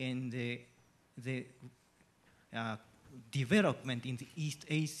in the development in the East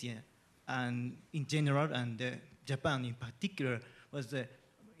Asia and in general and Japan in particular was the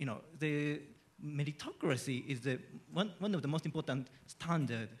meritocracy is one of the most important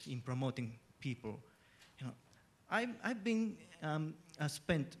standards in promoting people. I've been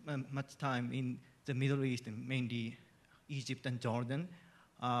spent much time in the Middle East, and mainly Egypt and Jordan,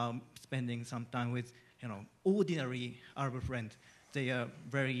 spending some time with ordinary Arab friends. They are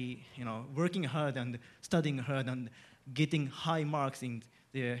very working hard and studying hard and getting high marks in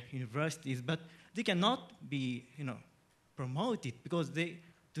their universities, but they cannot be promoted because they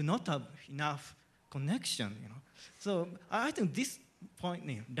do not have enough connection. So I think this point,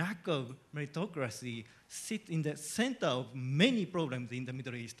 lack of meritocracy, sit in the center of many problems in the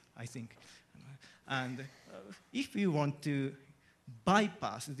Middle East, I think. And if you want to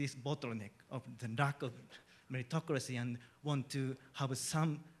bypass this bottleneck of the lack of meritocracy and want to have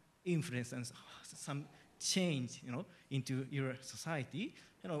some influence and some change, into your society,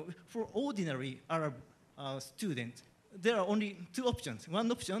 for ordinary Arab students, there are only two options.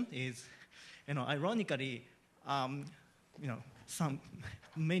 One option is, ironically,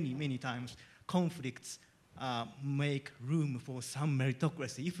 many times conflicts make room for some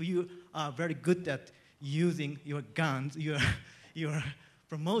meritocracy. If you are very good at using your guns, you are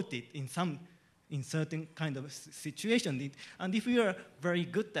promoted in certain kind of situation. And if you are very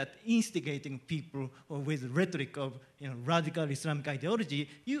good at instigating people with rhetoric of radical Islamic ideology,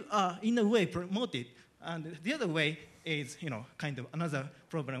 you are in a way promoted. And the other way is kind of another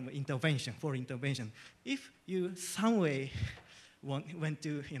problem, intervention, foreign intervention. If you some way went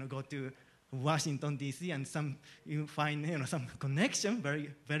to go to Washington D.C. and you find some connection,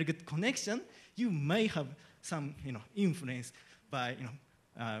 very good connection, you may have some influence by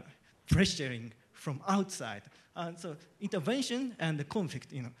pressuring from outside. So intervention and the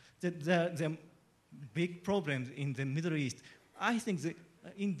conflict, the big problems in the Middle East. I think that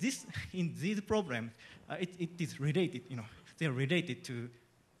in these problems, it is related. They're related to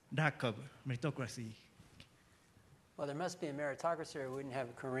lack of meritocracy. Well, there must be a meritocracy, or we wouldn't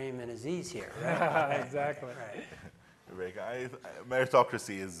have Karim and Aziz here, right? Exactly. Right.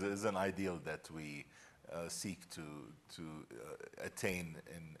 Meritocracy is an ideal that we seek to attain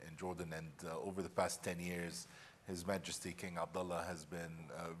in Jordan, and over the past 10 years, His Majesty King Abdullah has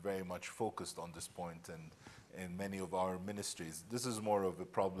been very much focused on this point, and in many of our ministries. This is more of a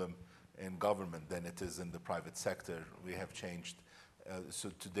problem in government than it is in the private sector. We have changed so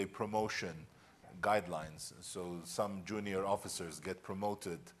today promotion guidelines, so some junior officers get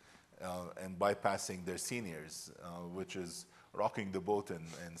promoted and bypassing their seniors, which is rocking the boat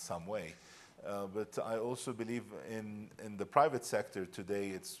in some way. But I also believe in the private sector today.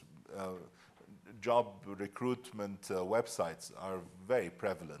 It's job recruitment websites are very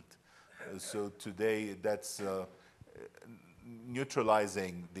prevalent. So today that's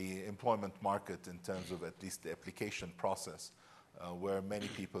neutralizing the employment market in terms of at least the application process, where many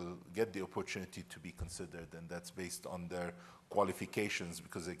people get the opportunity to be considered, and that's based on their qualifications,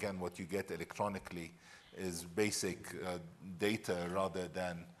 because again, what you get electronically is basic data rather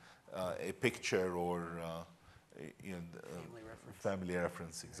than a picture or family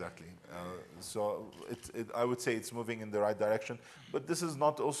reference, exactly. So I would say it's moving in the right direction, but this is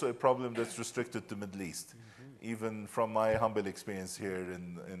not also a problem that's restricted to Middle East. Even from my humble experience here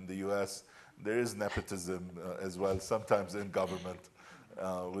in the US, there is nepotism as well, sometimes in government,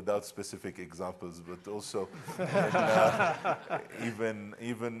 without specific examples, but also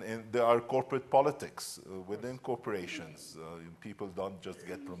there are corporate politics within corporations. People don't just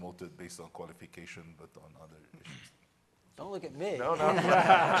get promoted based on qualification, but on other issues. Don't look at me. No.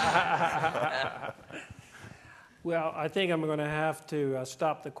 Well, I think I'm going to have to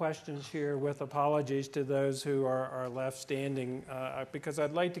stop the questions here with apologies to those who are left standing, because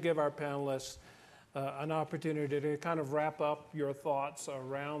I'd like to give our panelists an opportunity to kind of wrap up your thoughts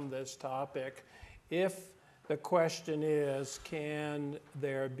around this topic. If the question is, can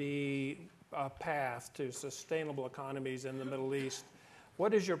there be a path to sustainable economies in the Middle East,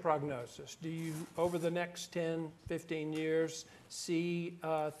 what is your prognosis? Do you, over the next 10, 15 years, see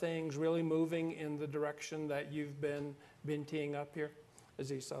things really moving in the direction that you've been teeing up here?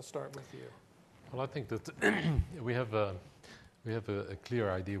 Aziz, I'll start with you. Well, I think that we have a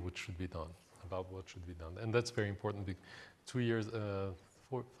clear idea what should be done, about what should be done, and that's very important.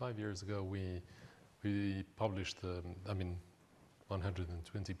 5 years ago, we published.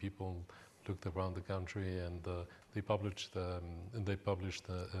 120 people looked around the country, and they published a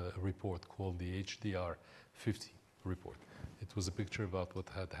report called the HDR 50 report. It was a picture about what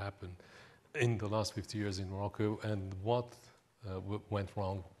had happened in the last 50 years in Morocco and what went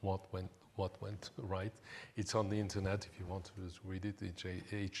wrong, what went right. It's on the internet if you want to read it. It's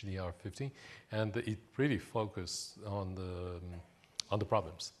HDR 50, and it really focused on the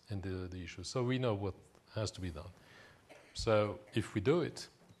problems and the issues. So we know what has to be done. So if we do it,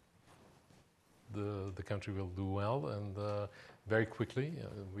 the country will do well, and very quickly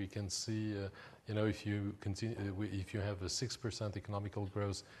we can see. If you continue, if you have a 6% economical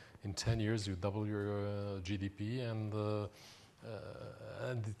growth in 10 years, you double your GDP, and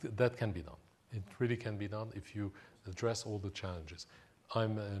that can be done. It really can be done if you address all the challenges.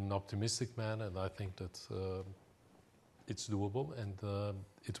 I'm an optimistic man, and I think that it's doable, and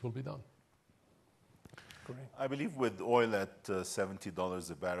it will be done. Great. I believe with oil at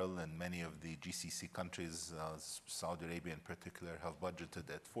 $70 a barrel, and many of the GCC countries, Saudi Arabia in particular, have budgeted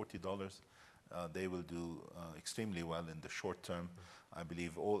at $40, they will do extremely well in the short term. I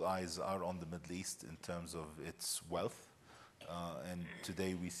believe all eyes are on the Middle East in terms of its wealth. And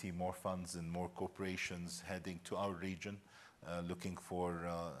today we see more funds and more corporations heading to our region, looking for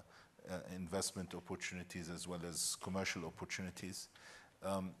investment opportunities as well as commercial opportunities.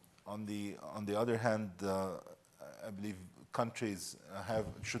 On the other hand, I believe countries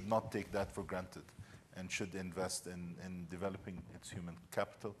should not take that for granted and should invest in developing its human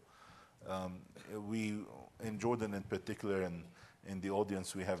capital. In Jordan in particular, and in the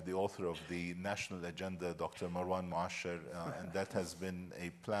audience, we have the author of the National Agenda, Dr. Marwan Muasher, and that has been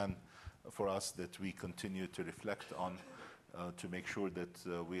a plan for us that we continue to reflect on to make sure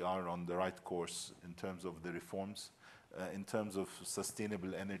that we are on the right course in terms of the reforms. In terms of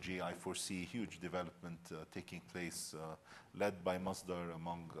sustainable energy, I foresee huge development taking place, led by Masdar,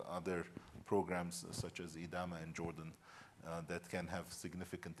 among other programs such as IDAMA in Jordan, that can have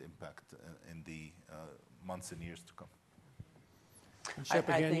significant impact in the months and years to come. And Shep,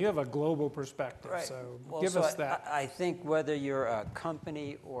 again, you have a global perspective, right. so well, give us that. I think whether you're a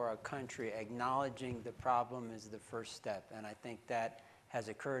company or a country, acknowledging the problem is the first step, and I think that has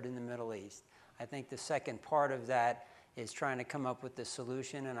occurred in the Middle East. I think the second part of that is trying to come up with the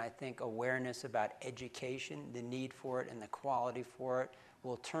solution, and I think awareness about education, the need for it and the quality for it,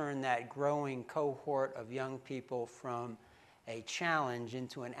 will turn that growing cohort of young people from a challenge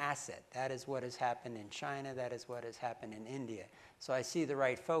into an asset. That is what has happened in China. That is what has happened in India. So I see the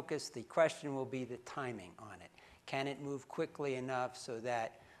right focus. The question will be the timing on it. Can it move quickly enough so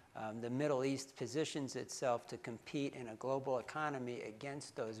that the Middle East positions itself to compete in a global economy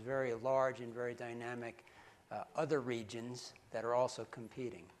against those very large and very dynamic other regions that are also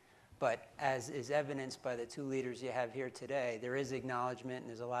competing? But as is evidenced by the two leaders you have here today, there is acknowledgement and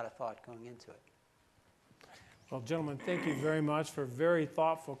there's a lot of thought going into it. Well, gentlemen, thank you very much for very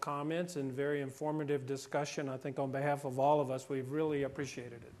thoughtful comments and very informative discussion. I think on behalf of all of us, we've really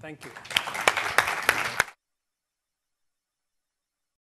appreciated it. Thank you.